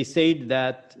therefore, they said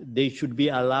that they should be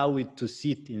allowed to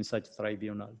sit in such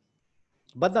tribunals.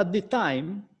 But at the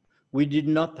time, we did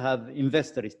not have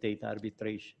investor-state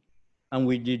arbitration, and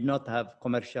we did not have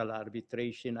commercial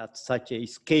arbitration at such a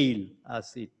scale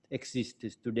as it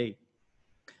exists today.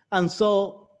 And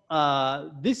so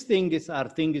these things are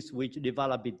things which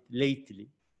developed lately,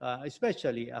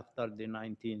 especially after the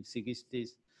 1960s,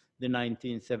 the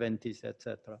 1970s,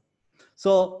 etc.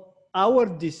 So our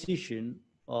decision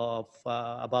of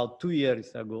about 2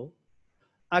 years ago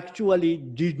actually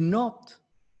did not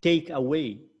take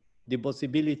away the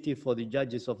possibility for the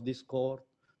judges of this court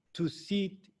to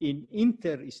sit in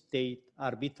interstate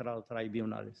arbitral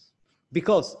tribunals.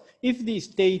 Because if the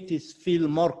states feel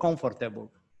more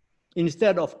comfortable,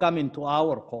 instead of coming to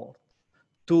our court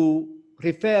to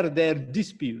refer their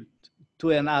dispute to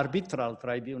an arbitral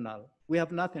tribunal, we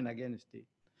have nothing against it.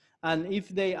 And if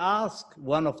they ask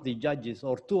one of the judges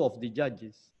or two of the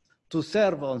judges to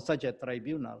serve on such a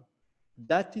tribunal,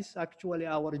 that is actually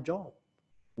our job.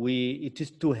 It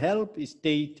is to help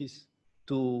states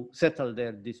to settle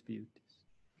their disputes.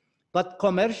 But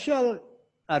commercial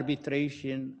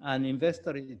arbitration and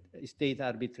investor-state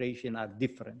arbitration are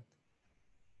different.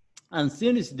 And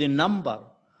since the number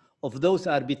of those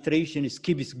arbitrations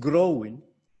keeps growing,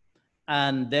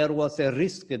 and there was a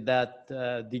risk that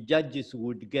the judges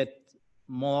would get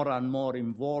more and more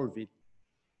involved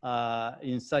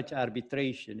in such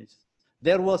arbitrations,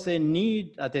 there was a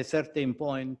need at a certain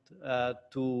point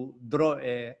to draw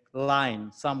a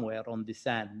line somewhere on the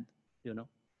sand, you know.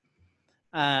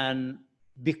 And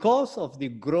because of the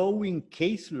growing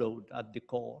caseload at the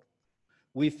court,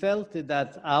 we felt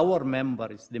that our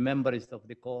members, the members of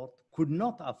the court, could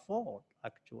not afford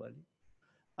actually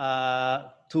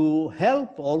to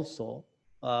help also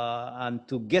and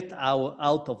to get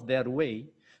out of their way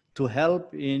to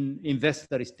help in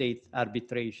investor-state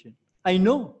arbitration. I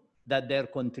know that their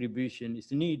contribution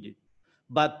is needed,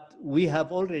 but we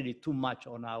have already too much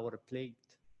on our plate.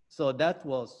 So that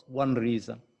was one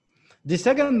reason. The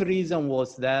second reason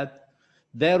was that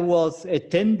there was a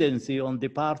tendency on the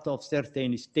part of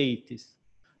certain states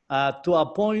to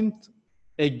appoint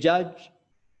a judge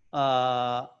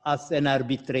as an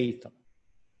arbitrator.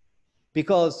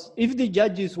 Because if the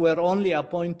judges were only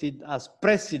appointed as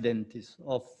presidents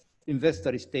of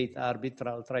investor-state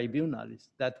arbitral tribunals,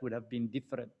 that would have been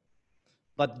different.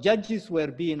 But judges were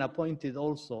being appointed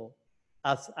also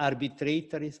as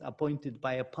arbitrators appointed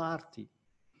by a party.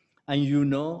 And you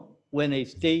know, when a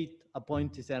state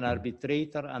appoints an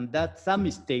arbitrator and that same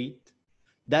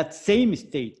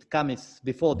state comes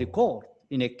before the court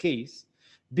in a case,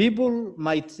 people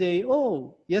might say,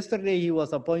 oh, yesterday he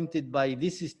was appointed by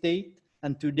this state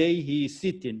and today he is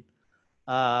sitting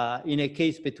in a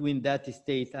case between that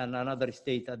state and another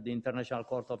state at the International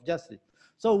Court of Justice.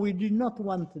 So we did not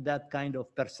want that kind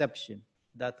of perception,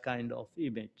 that kind of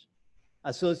image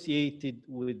associated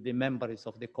with the members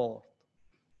of the court.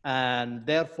 And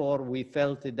therefore, we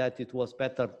felt that it was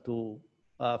better to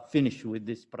finish with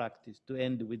this practice, to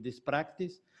end with this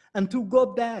practice, and to go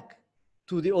back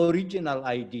to the original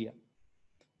idea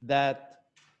that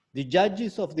the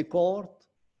judges of the court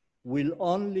will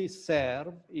only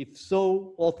serve, if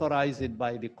so authorized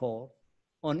by the court,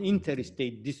 on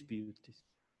interstate disputes,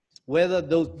 whether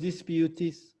those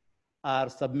disputes are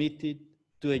submitted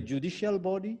to a judicial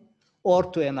body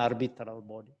or to an arbitral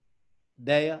body.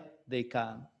 There they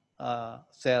can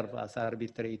serve as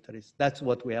arbitrators. That's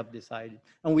what we have decided.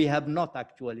 And we have not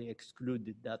actually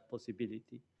excluded that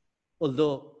possibility.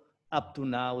 Although up to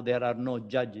now, there are no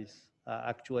judges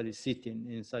actually sitting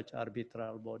in such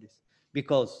arbitral bodies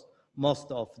because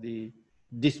most of the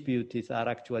disputes are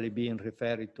actually being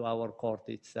referred to our court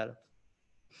itself.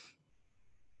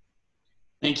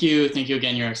 Thank you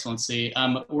again, Your Excellency.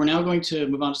 We're now going to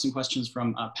move on to some questions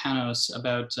from Panos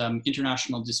about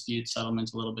international dispute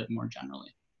settlement a little bit more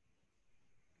generally.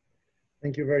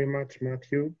 Thank you very much,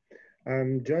 Matthew.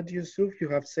 Judge Yusuf, you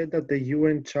have said that the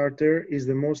UN Charter is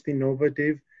the most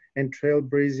innovative and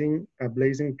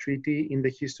trailblazing treaty in the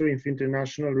history of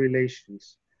international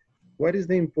relations. What is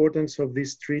the importance of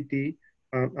this treaty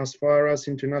as far as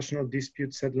international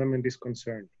dispute settlement is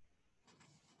concerned?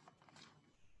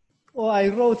 Well, I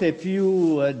wrote a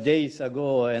few days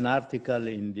ago an article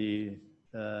in the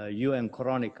UN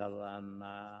Chronicle, and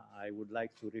I would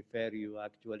like to refer you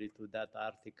actually to that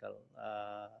article.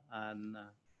 And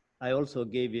I also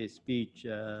gave a speech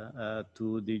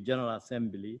to the General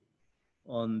Assembly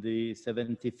on the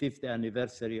 75th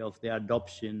anniversary of the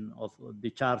adoption of the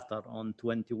Charter on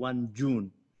 21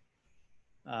 June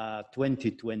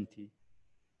 2020.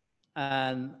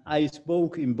 And I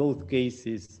spoke in both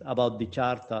cases about the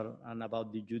Charter and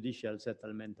about the judicial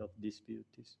settlement of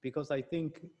disputes, because I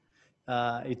think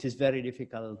it is very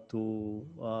difficult to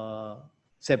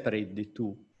separate the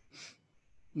two.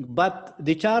 But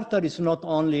the Charter is not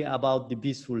only about the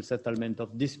peaceful settlement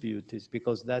of disputes,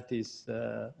 because that is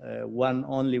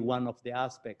only one of the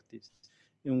aspects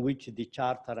in which the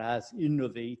Charter has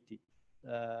innovated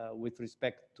with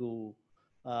respect to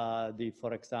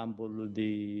for example,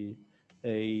 the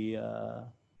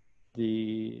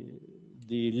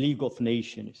League of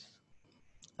Nations.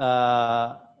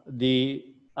 At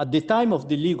the time of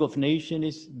the League of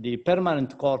Nations, the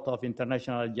Permanent Court of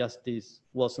International Justice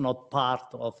was not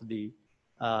part of the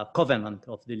covenant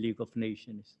of the League of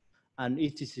Nations, and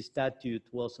its statute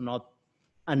was not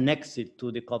annexed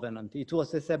to the covenant. It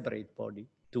was a separate body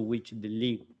to which the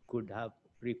League could have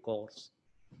recourse.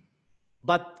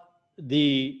 But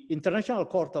the International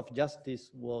Court of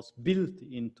Justice was built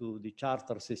into the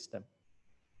Charter system.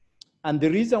 And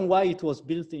the reason why it was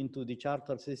built into the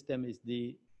Charter system is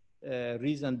the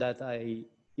reason that I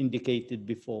indicated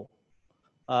before.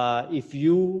 If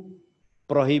you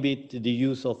prohibit the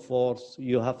use of force,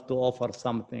 you have to offer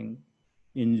something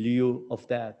in lieu of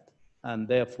that. And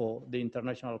therefore, the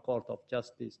International Court of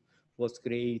Justice was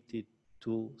created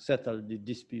to settle the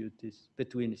disputes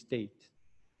between states.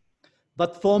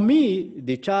 But for me,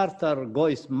 the Charter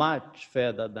goes much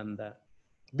further than that.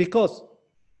 Because,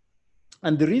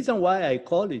 and the reason why I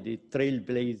call it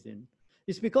trailblazing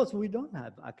is because we don't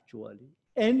have actually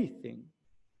anything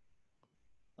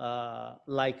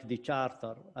like the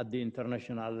Charter at the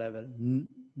international level.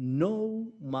 No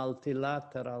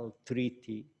multilateral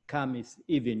treaty comes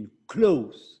even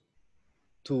close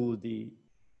to the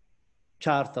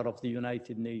Charter of the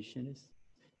United Nations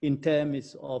in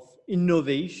terms of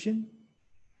innovation,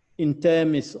 in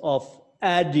terms of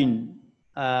adding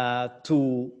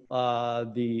to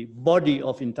the body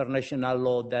of international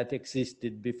law that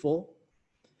existed before,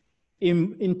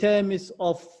 in terms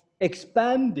of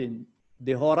expanding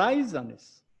the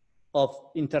horizons of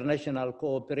international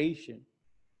cooperation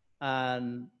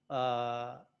and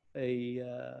of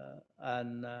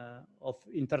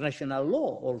international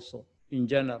law also in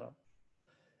general.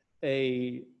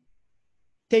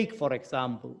 Take, for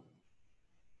example,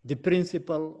 the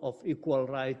principle of equal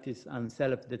rights and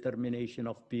self-determination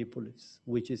of peoples,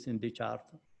 which is in the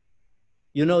Charter.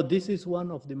 You know, this is one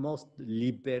of the most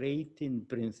liberating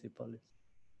principles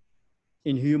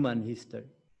in human history.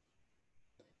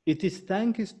 It is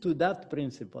thanks to that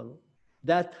principle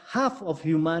that half of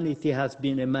humanity has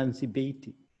been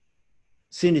emancipated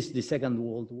since the Second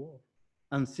World War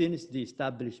and since the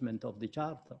establishment of the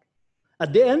Charter.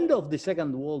 At the end of the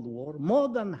Second World War, more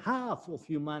than half of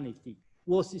humanity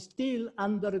was still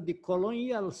under the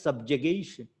colonial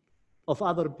subjugation of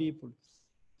other peoples.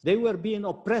 They were being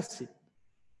oppressed.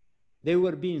 They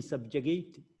were being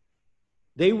subjugated.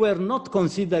 They were not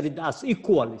considered as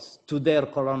equals to their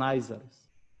colonizers.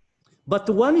 But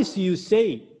once you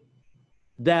say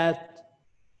that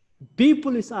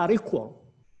peoples are equal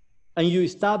and you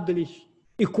establish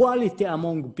equality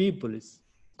among peoples,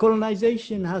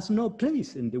 colonization has no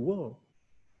place in the world.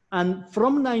 And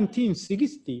from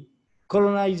 1960,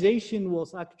 colonization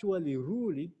was actually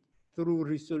ruled through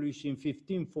Resolution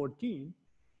 1514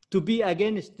 to be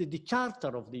against the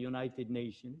Charter of the United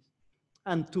Nations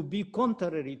and to be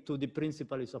contrary to the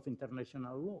principles of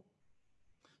international law.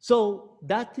 So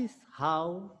that is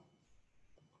how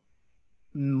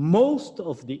most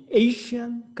of the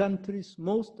Asian countries,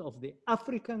 most of the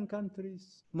African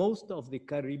countries, most of the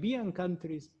Caribbean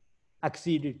countries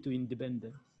acceded to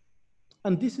independence.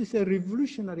 And this is a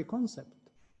revolutionary concept.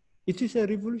 It is a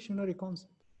revolutionary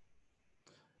concept.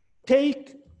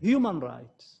 Take human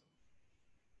rights.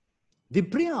 The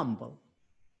preamble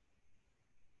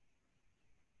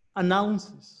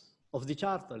announces of the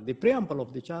Charter, the preamble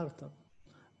of the Charter,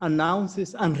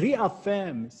 announces and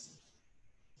reaffirms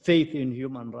faith in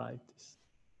human rights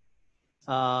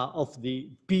of the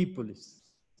peoples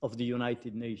of the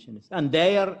United Nations. And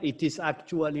there it is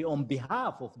actually on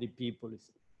behalf of the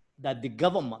peoples that the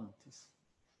governments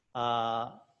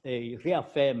they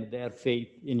reaffirm their faith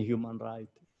in human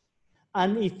rights.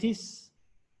 And it is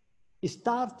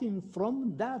starting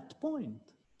from that point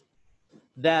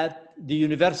that the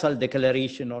Universal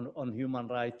Declaration on Human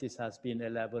Rights has been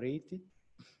elaborated,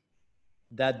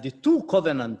 that the two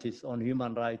covenants on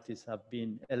human rights have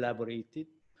been elaborated,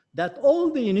 that all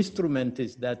the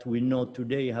instruments that we know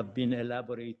today have been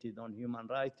elaborated on human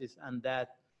rights, and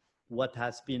that what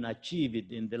has been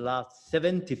achieved in the last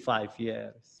 75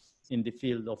 years in the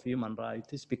field of human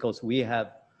rights, because we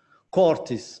have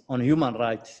courts on human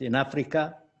rights in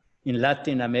Africa, in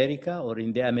Latin America, or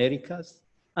in the Americas,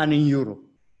 and in Europe.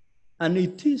 And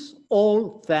it is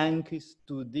all thanks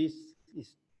to this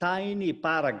tiny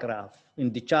paragraph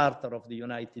in the Charter of the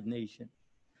United Nations,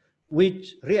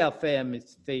 which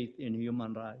reaffirms faith in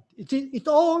human rights. It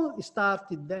all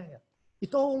started there.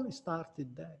 It all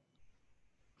started there.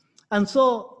 And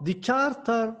so the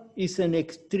Charter is an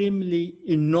extremely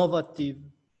innovative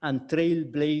and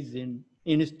trailblazing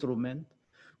instrument,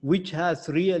 which has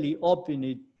really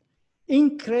opened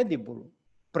incredible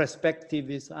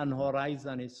perspectives and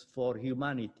horizons for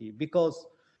humanity. Because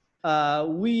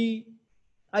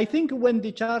I think when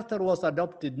the Charter was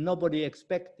adopted, nobody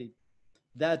expected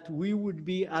that we would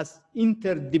be as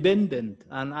interdependent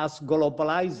and as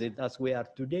globalized as we are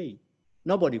today.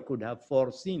 Nobody could have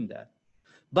foreseen that.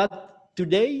 But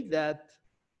today that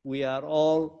we are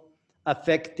all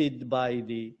affected by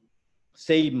the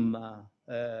same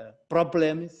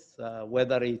problems,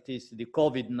 whether it is the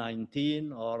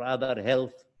COVID-19 or other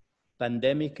health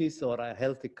pandemics or a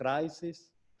health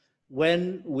crisis,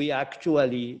 when we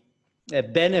actually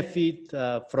benefit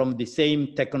from the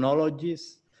same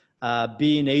technologies,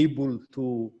 being able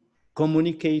to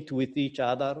communicate with each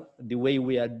other the way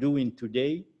we are doing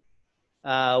today,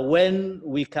 when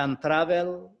we can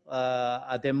travel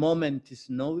at a moment's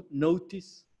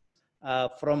notice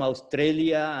from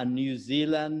Australia and New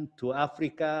Zealand to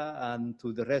Africa and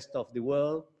to the rest of the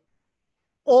world,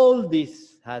 all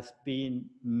this has been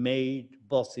made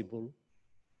possible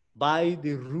by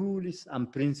the rules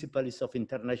and principles of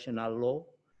international law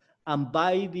and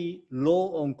by the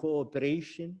law on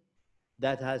cooperation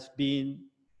that has been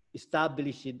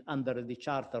established under the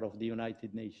Charter of the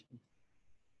United Nations.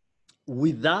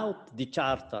 Without the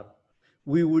Charter,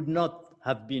 we would not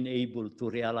have been able to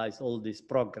realize all this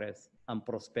progress and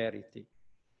prosperity.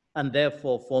 And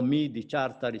therefore, for me, the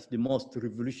Charter is the most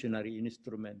revolutionary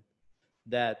instrument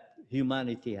that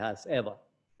humanity has ever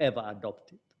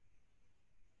adopted.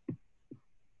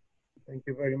 Thank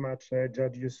you very much,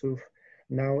 Judge Yusuf.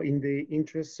 Now, in the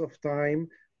interests of time,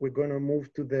 we're going to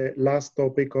move to the last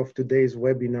topic of today's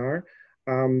webinar.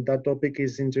 That topic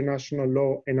is international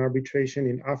law and arbitration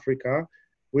in Africa,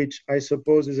 which I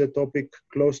suppose is a topic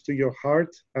close to your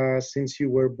heart since you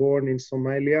were born in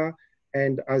Somalia.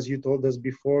 And as you told us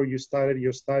before, you started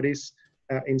your studies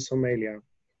in Somalia.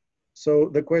 So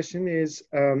the question is,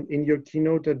 in your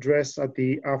keynote address at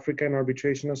the African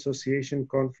Arbitration Association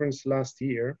conference last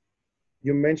year,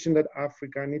 you mentioned that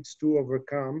Africa needs to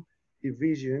overcome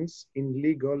divisions in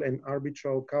legal and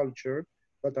arbitral culture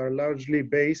that are largely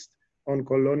based on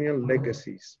colonial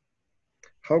legacies.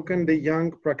 How can the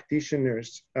young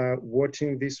practitioners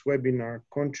watching this webinar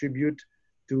contribute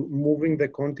to moving the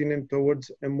continent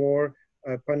towards a more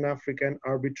Pan-African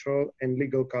arbitral and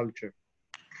legal culture?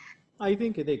 I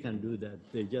think they can do that.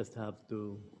 They just have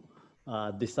to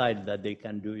decide that they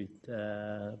can do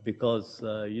it because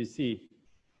you see,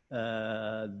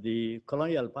 the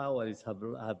colonial powers have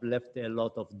left a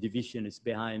lot of divisions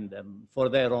behind them for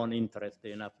their own interest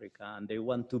in Africa, and they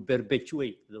want to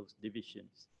perpetuate those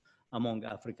divisions among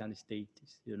African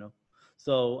states, you know.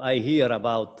 So I hear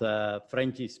about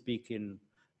French-speaking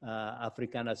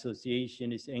African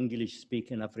associations,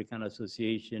 English-speaking African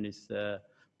associations,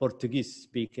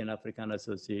 Portuguese-speaking African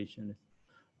associations.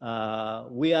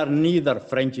 We are neither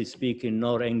French-speaking,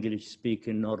 nor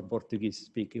English-speaking, nor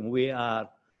Portuguese-speaking.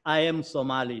 I am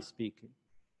Somali-speaking.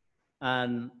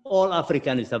 And all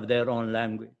Africans have their own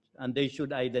language, and they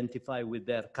should identify with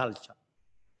their culture.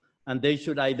 And they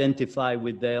should identify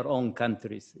with their own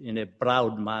countries in a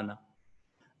proud manner.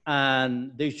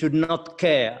 And they should not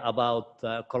care about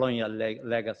colonial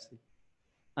legacy.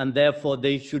 And therefore,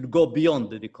 they should go beyond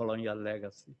the colonial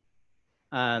legacy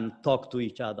and talk to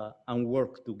each other and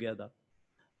work together.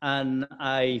 And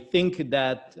I think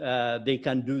that they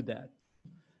can do that.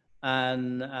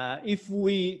 And if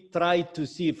we try to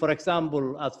see, for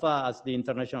example, as far as the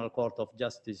International Court of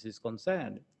Justice is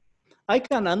concerned, I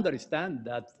can understand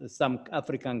that some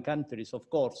African countries, of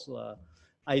course,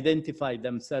 identify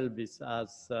themselves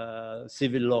as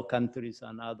civil law countries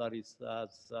and others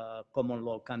as common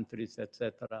law countries,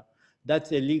 etc.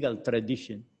 That's a legal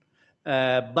tradition.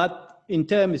 But in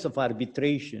terms of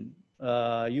arbitration,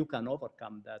 you can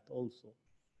overcome that also.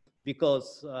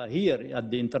 Because here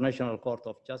at the International Court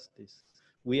of Justice,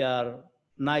 we are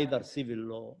neither civil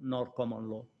law nor common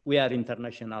law. We are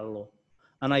international law.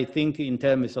 And I think in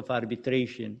terms of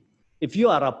arbitration, if you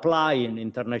are applying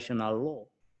international law,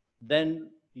 then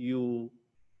you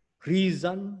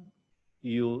reason,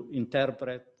 you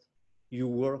interpret, you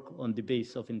work on the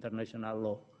basis of international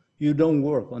law. You don't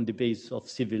work on the basis of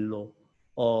civil law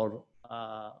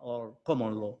or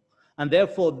common law. And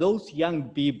therefore, those young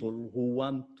people who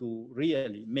want to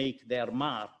really make their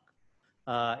mark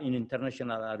in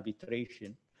international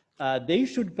arbitration, they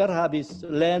should perhaps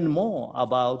learn more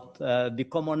about the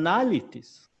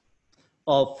commonalities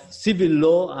of civil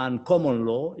law and common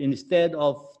law instead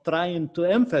of trying to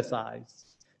emphasize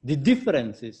the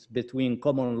differences between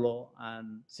common law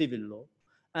and civil law.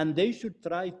 And they should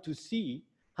try to see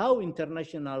how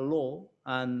international law,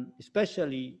 and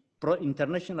especially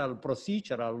international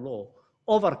procedural law,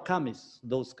 overcomes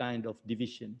those kind of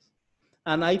divisions.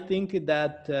 And I think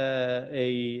that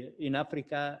in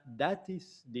Africa, that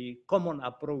is the common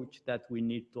approach that we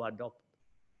need to adopt.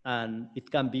 And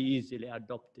it can be easily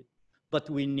adopted. But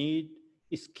we need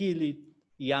skilled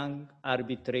young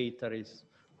arbitrators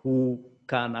who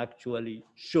can actually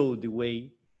show the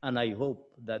way. And I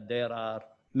hope that there are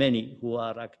many who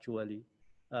are actually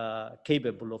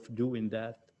capable of doing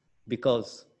that,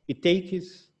 because it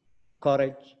takes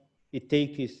courage, it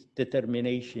takes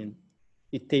determination,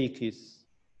 it takes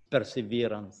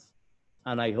perseverance.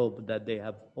 And I hope that they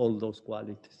have all those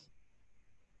qualities.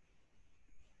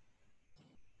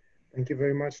 Thank you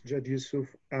very much, Judge Yusuf.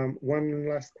 One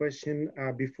last question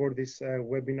before this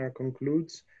webinar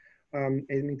concludes, and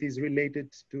it is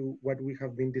related to what we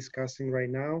have been discussing right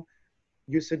now.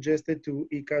 You suggested to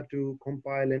ICCA to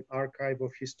compile an archive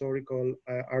of historical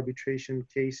arbitration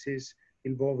cases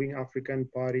involving African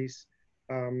parties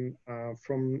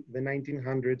from the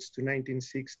 1900s to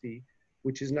 1960,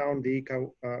 which is now on the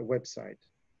ICCA website.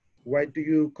 Why do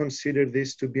you consider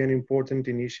this to be an important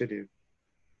initiative?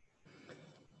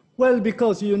 Well,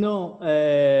 because, you know,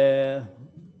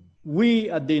 we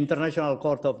at the International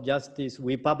Court of Justice,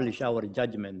 we publish our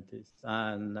judgments.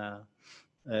 And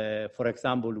for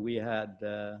example, we had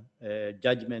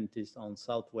judgments on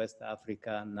Southwest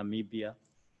Africa and Namibia,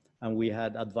 and we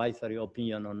had advisory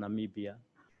opinion on Namibia.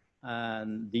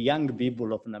 And the young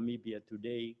people of Namibia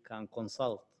today can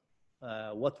consult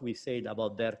what we said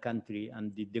about their country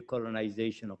and the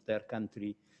decolonization of their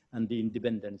country and the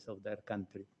independence of their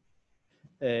country.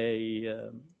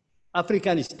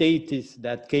 African states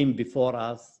that came before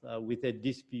us with a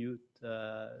dispute,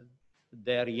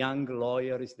 their young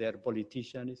lawyers, their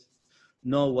politicians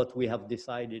know what we have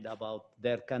decided about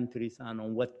their countries and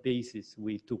on what basis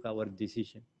we took our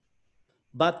decision.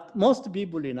 But most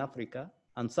people in Africa,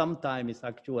 and sometimes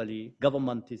actually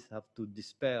governments have to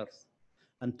disperse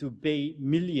and to pay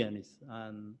millions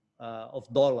of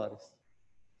dollars,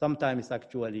 sometimes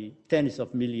actually tens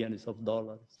of millions of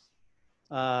dollars,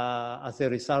 as a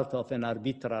result of an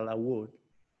arbitral award.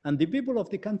 And the people of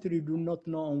the country do not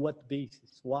know on what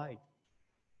basis. Why?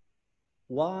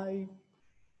 Why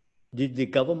did the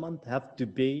government have to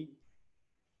pay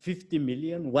 50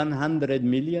 million, 100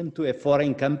 million to a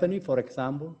foreign company, for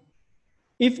example?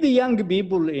 If the young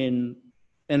people in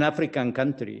an African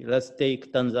country, let's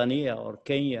take Tanzania or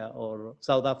Kenya or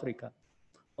South Africa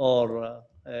or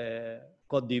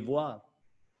Cote d'Ivoire,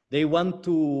 they want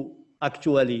to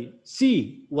actually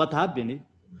see what happened,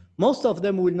 most of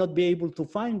them will not be able to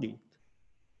find it.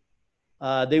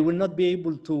 They will not be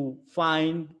able to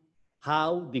find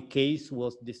how the case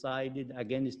was decided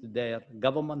against their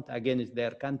government, against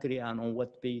their country, and on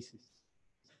what basis.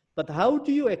 But how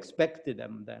do you expect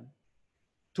them then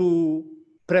to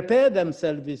prepare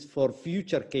themselves for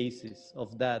future cases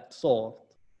of that sort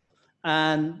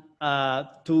and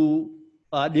to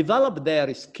develop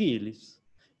their skills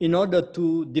in order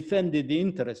to defend the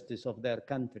interests of their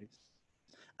countries?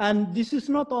 And this is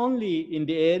not only in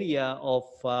the area of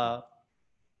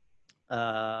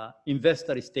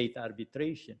investor-state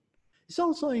arbitration. It's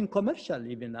also in commercial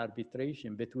even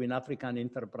arbitration between African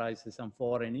enterprises and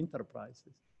foreign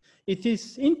enterprises. It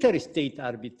is interstate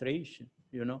arbitration,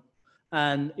 you know,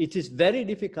 and it is very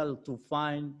difficult to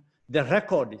find the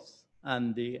records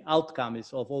and the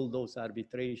outcomes of all those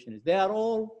arbitrations. They are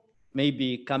all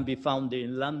maybe can be found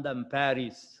in London,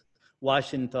 Paris,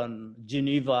 Washington,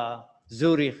 Geneva,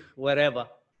 Zurich, wherever,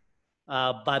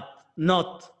 but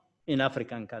not in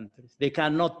African countries. They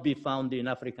cannot be found in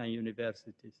African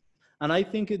universities. And I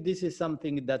think this is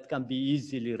something that can be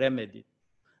easily remedied.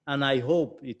 And I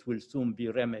hope it will soon be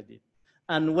remedied.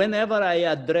 And whenever I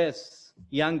address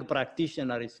young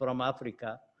practitioners from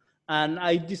Africa, and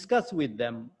I discuss with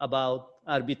them about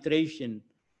arbitration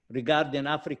regarding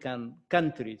African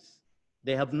countries,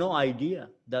 they have no idea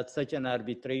that such an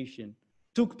arbitration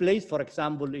took place, for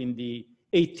example, in the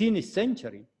 18th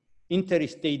century,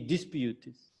 interstate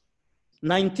disputes.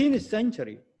 19th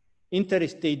century,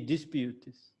 interstate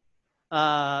disputes.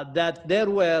 That there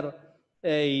were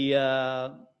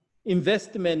a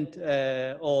investment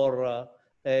or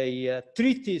a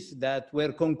treaties that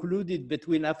were concluded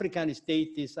between African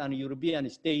states and European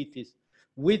states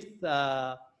with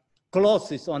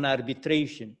clauses on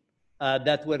arbitration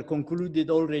that were concluded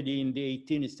already in the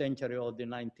 18th century or the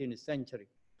 19th century.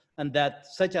 And that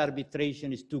such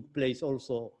arbitrations took place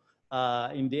also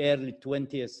in the early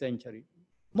 20th century.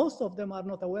 Most of them are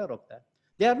not aware of that.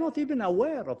 They are not even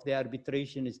aware of the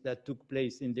arbitrations that took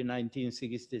place in the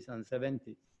 1960s and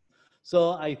 70s.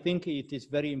 So I think it is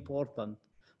very important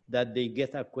that they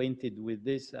get acquainted with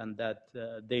this and that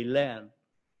they learn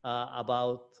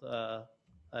about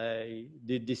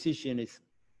the decisions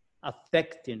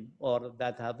affecting or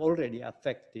that have already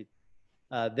affected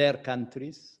their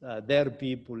countries, their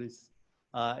peoples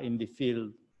in the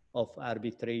field of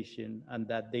arbitration, and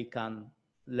that they can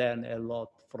learn a lot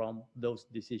from those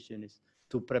decisions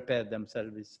to prepare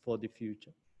themselves for the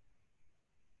future.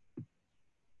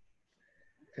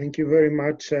 Thank you very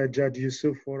much, Judge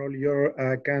Yusuf, for all your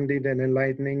candid and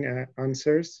enlightening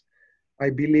answers. I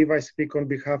believe I speak on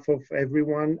behalf of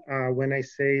everyone when I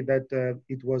say that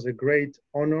it was a great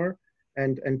honor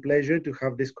and pleasure to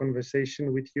have this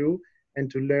conversation with you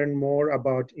and to learn more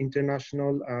about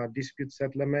international dispute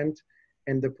settlement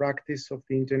and the practice of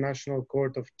the International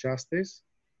Court of Justice.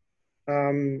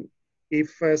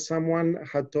 If someone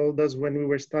had told us when we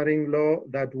were studying law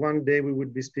that one day we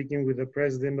would be speaking with the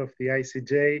president of the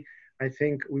ICJ, I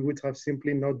think we would have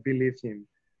simply not believed him.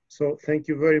 So thank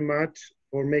you very much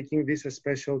for making this a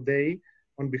special day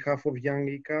on behalf of Young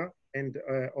ICCA and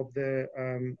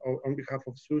on behalf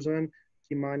of Susan,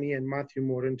 Kimani, and Matthew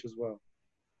Morant as well.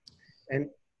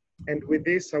 And with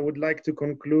this, I would like to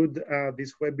conclude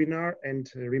this webinar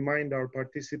and remind our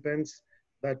participants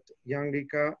that Young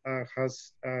ICCA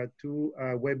has two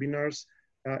webinars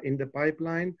in the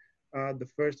pipeline. The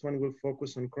first one will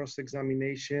focus on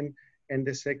cross-examination and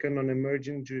the second on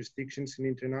emerging jurisdictions in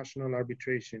international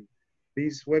arbitration.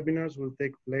 These webinars will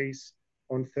take place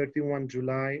on 31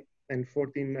 July and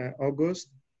 14 August,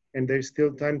 and there's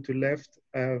still time left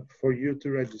for you to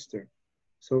register.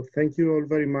 So thank you all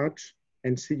very much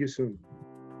and see you soon.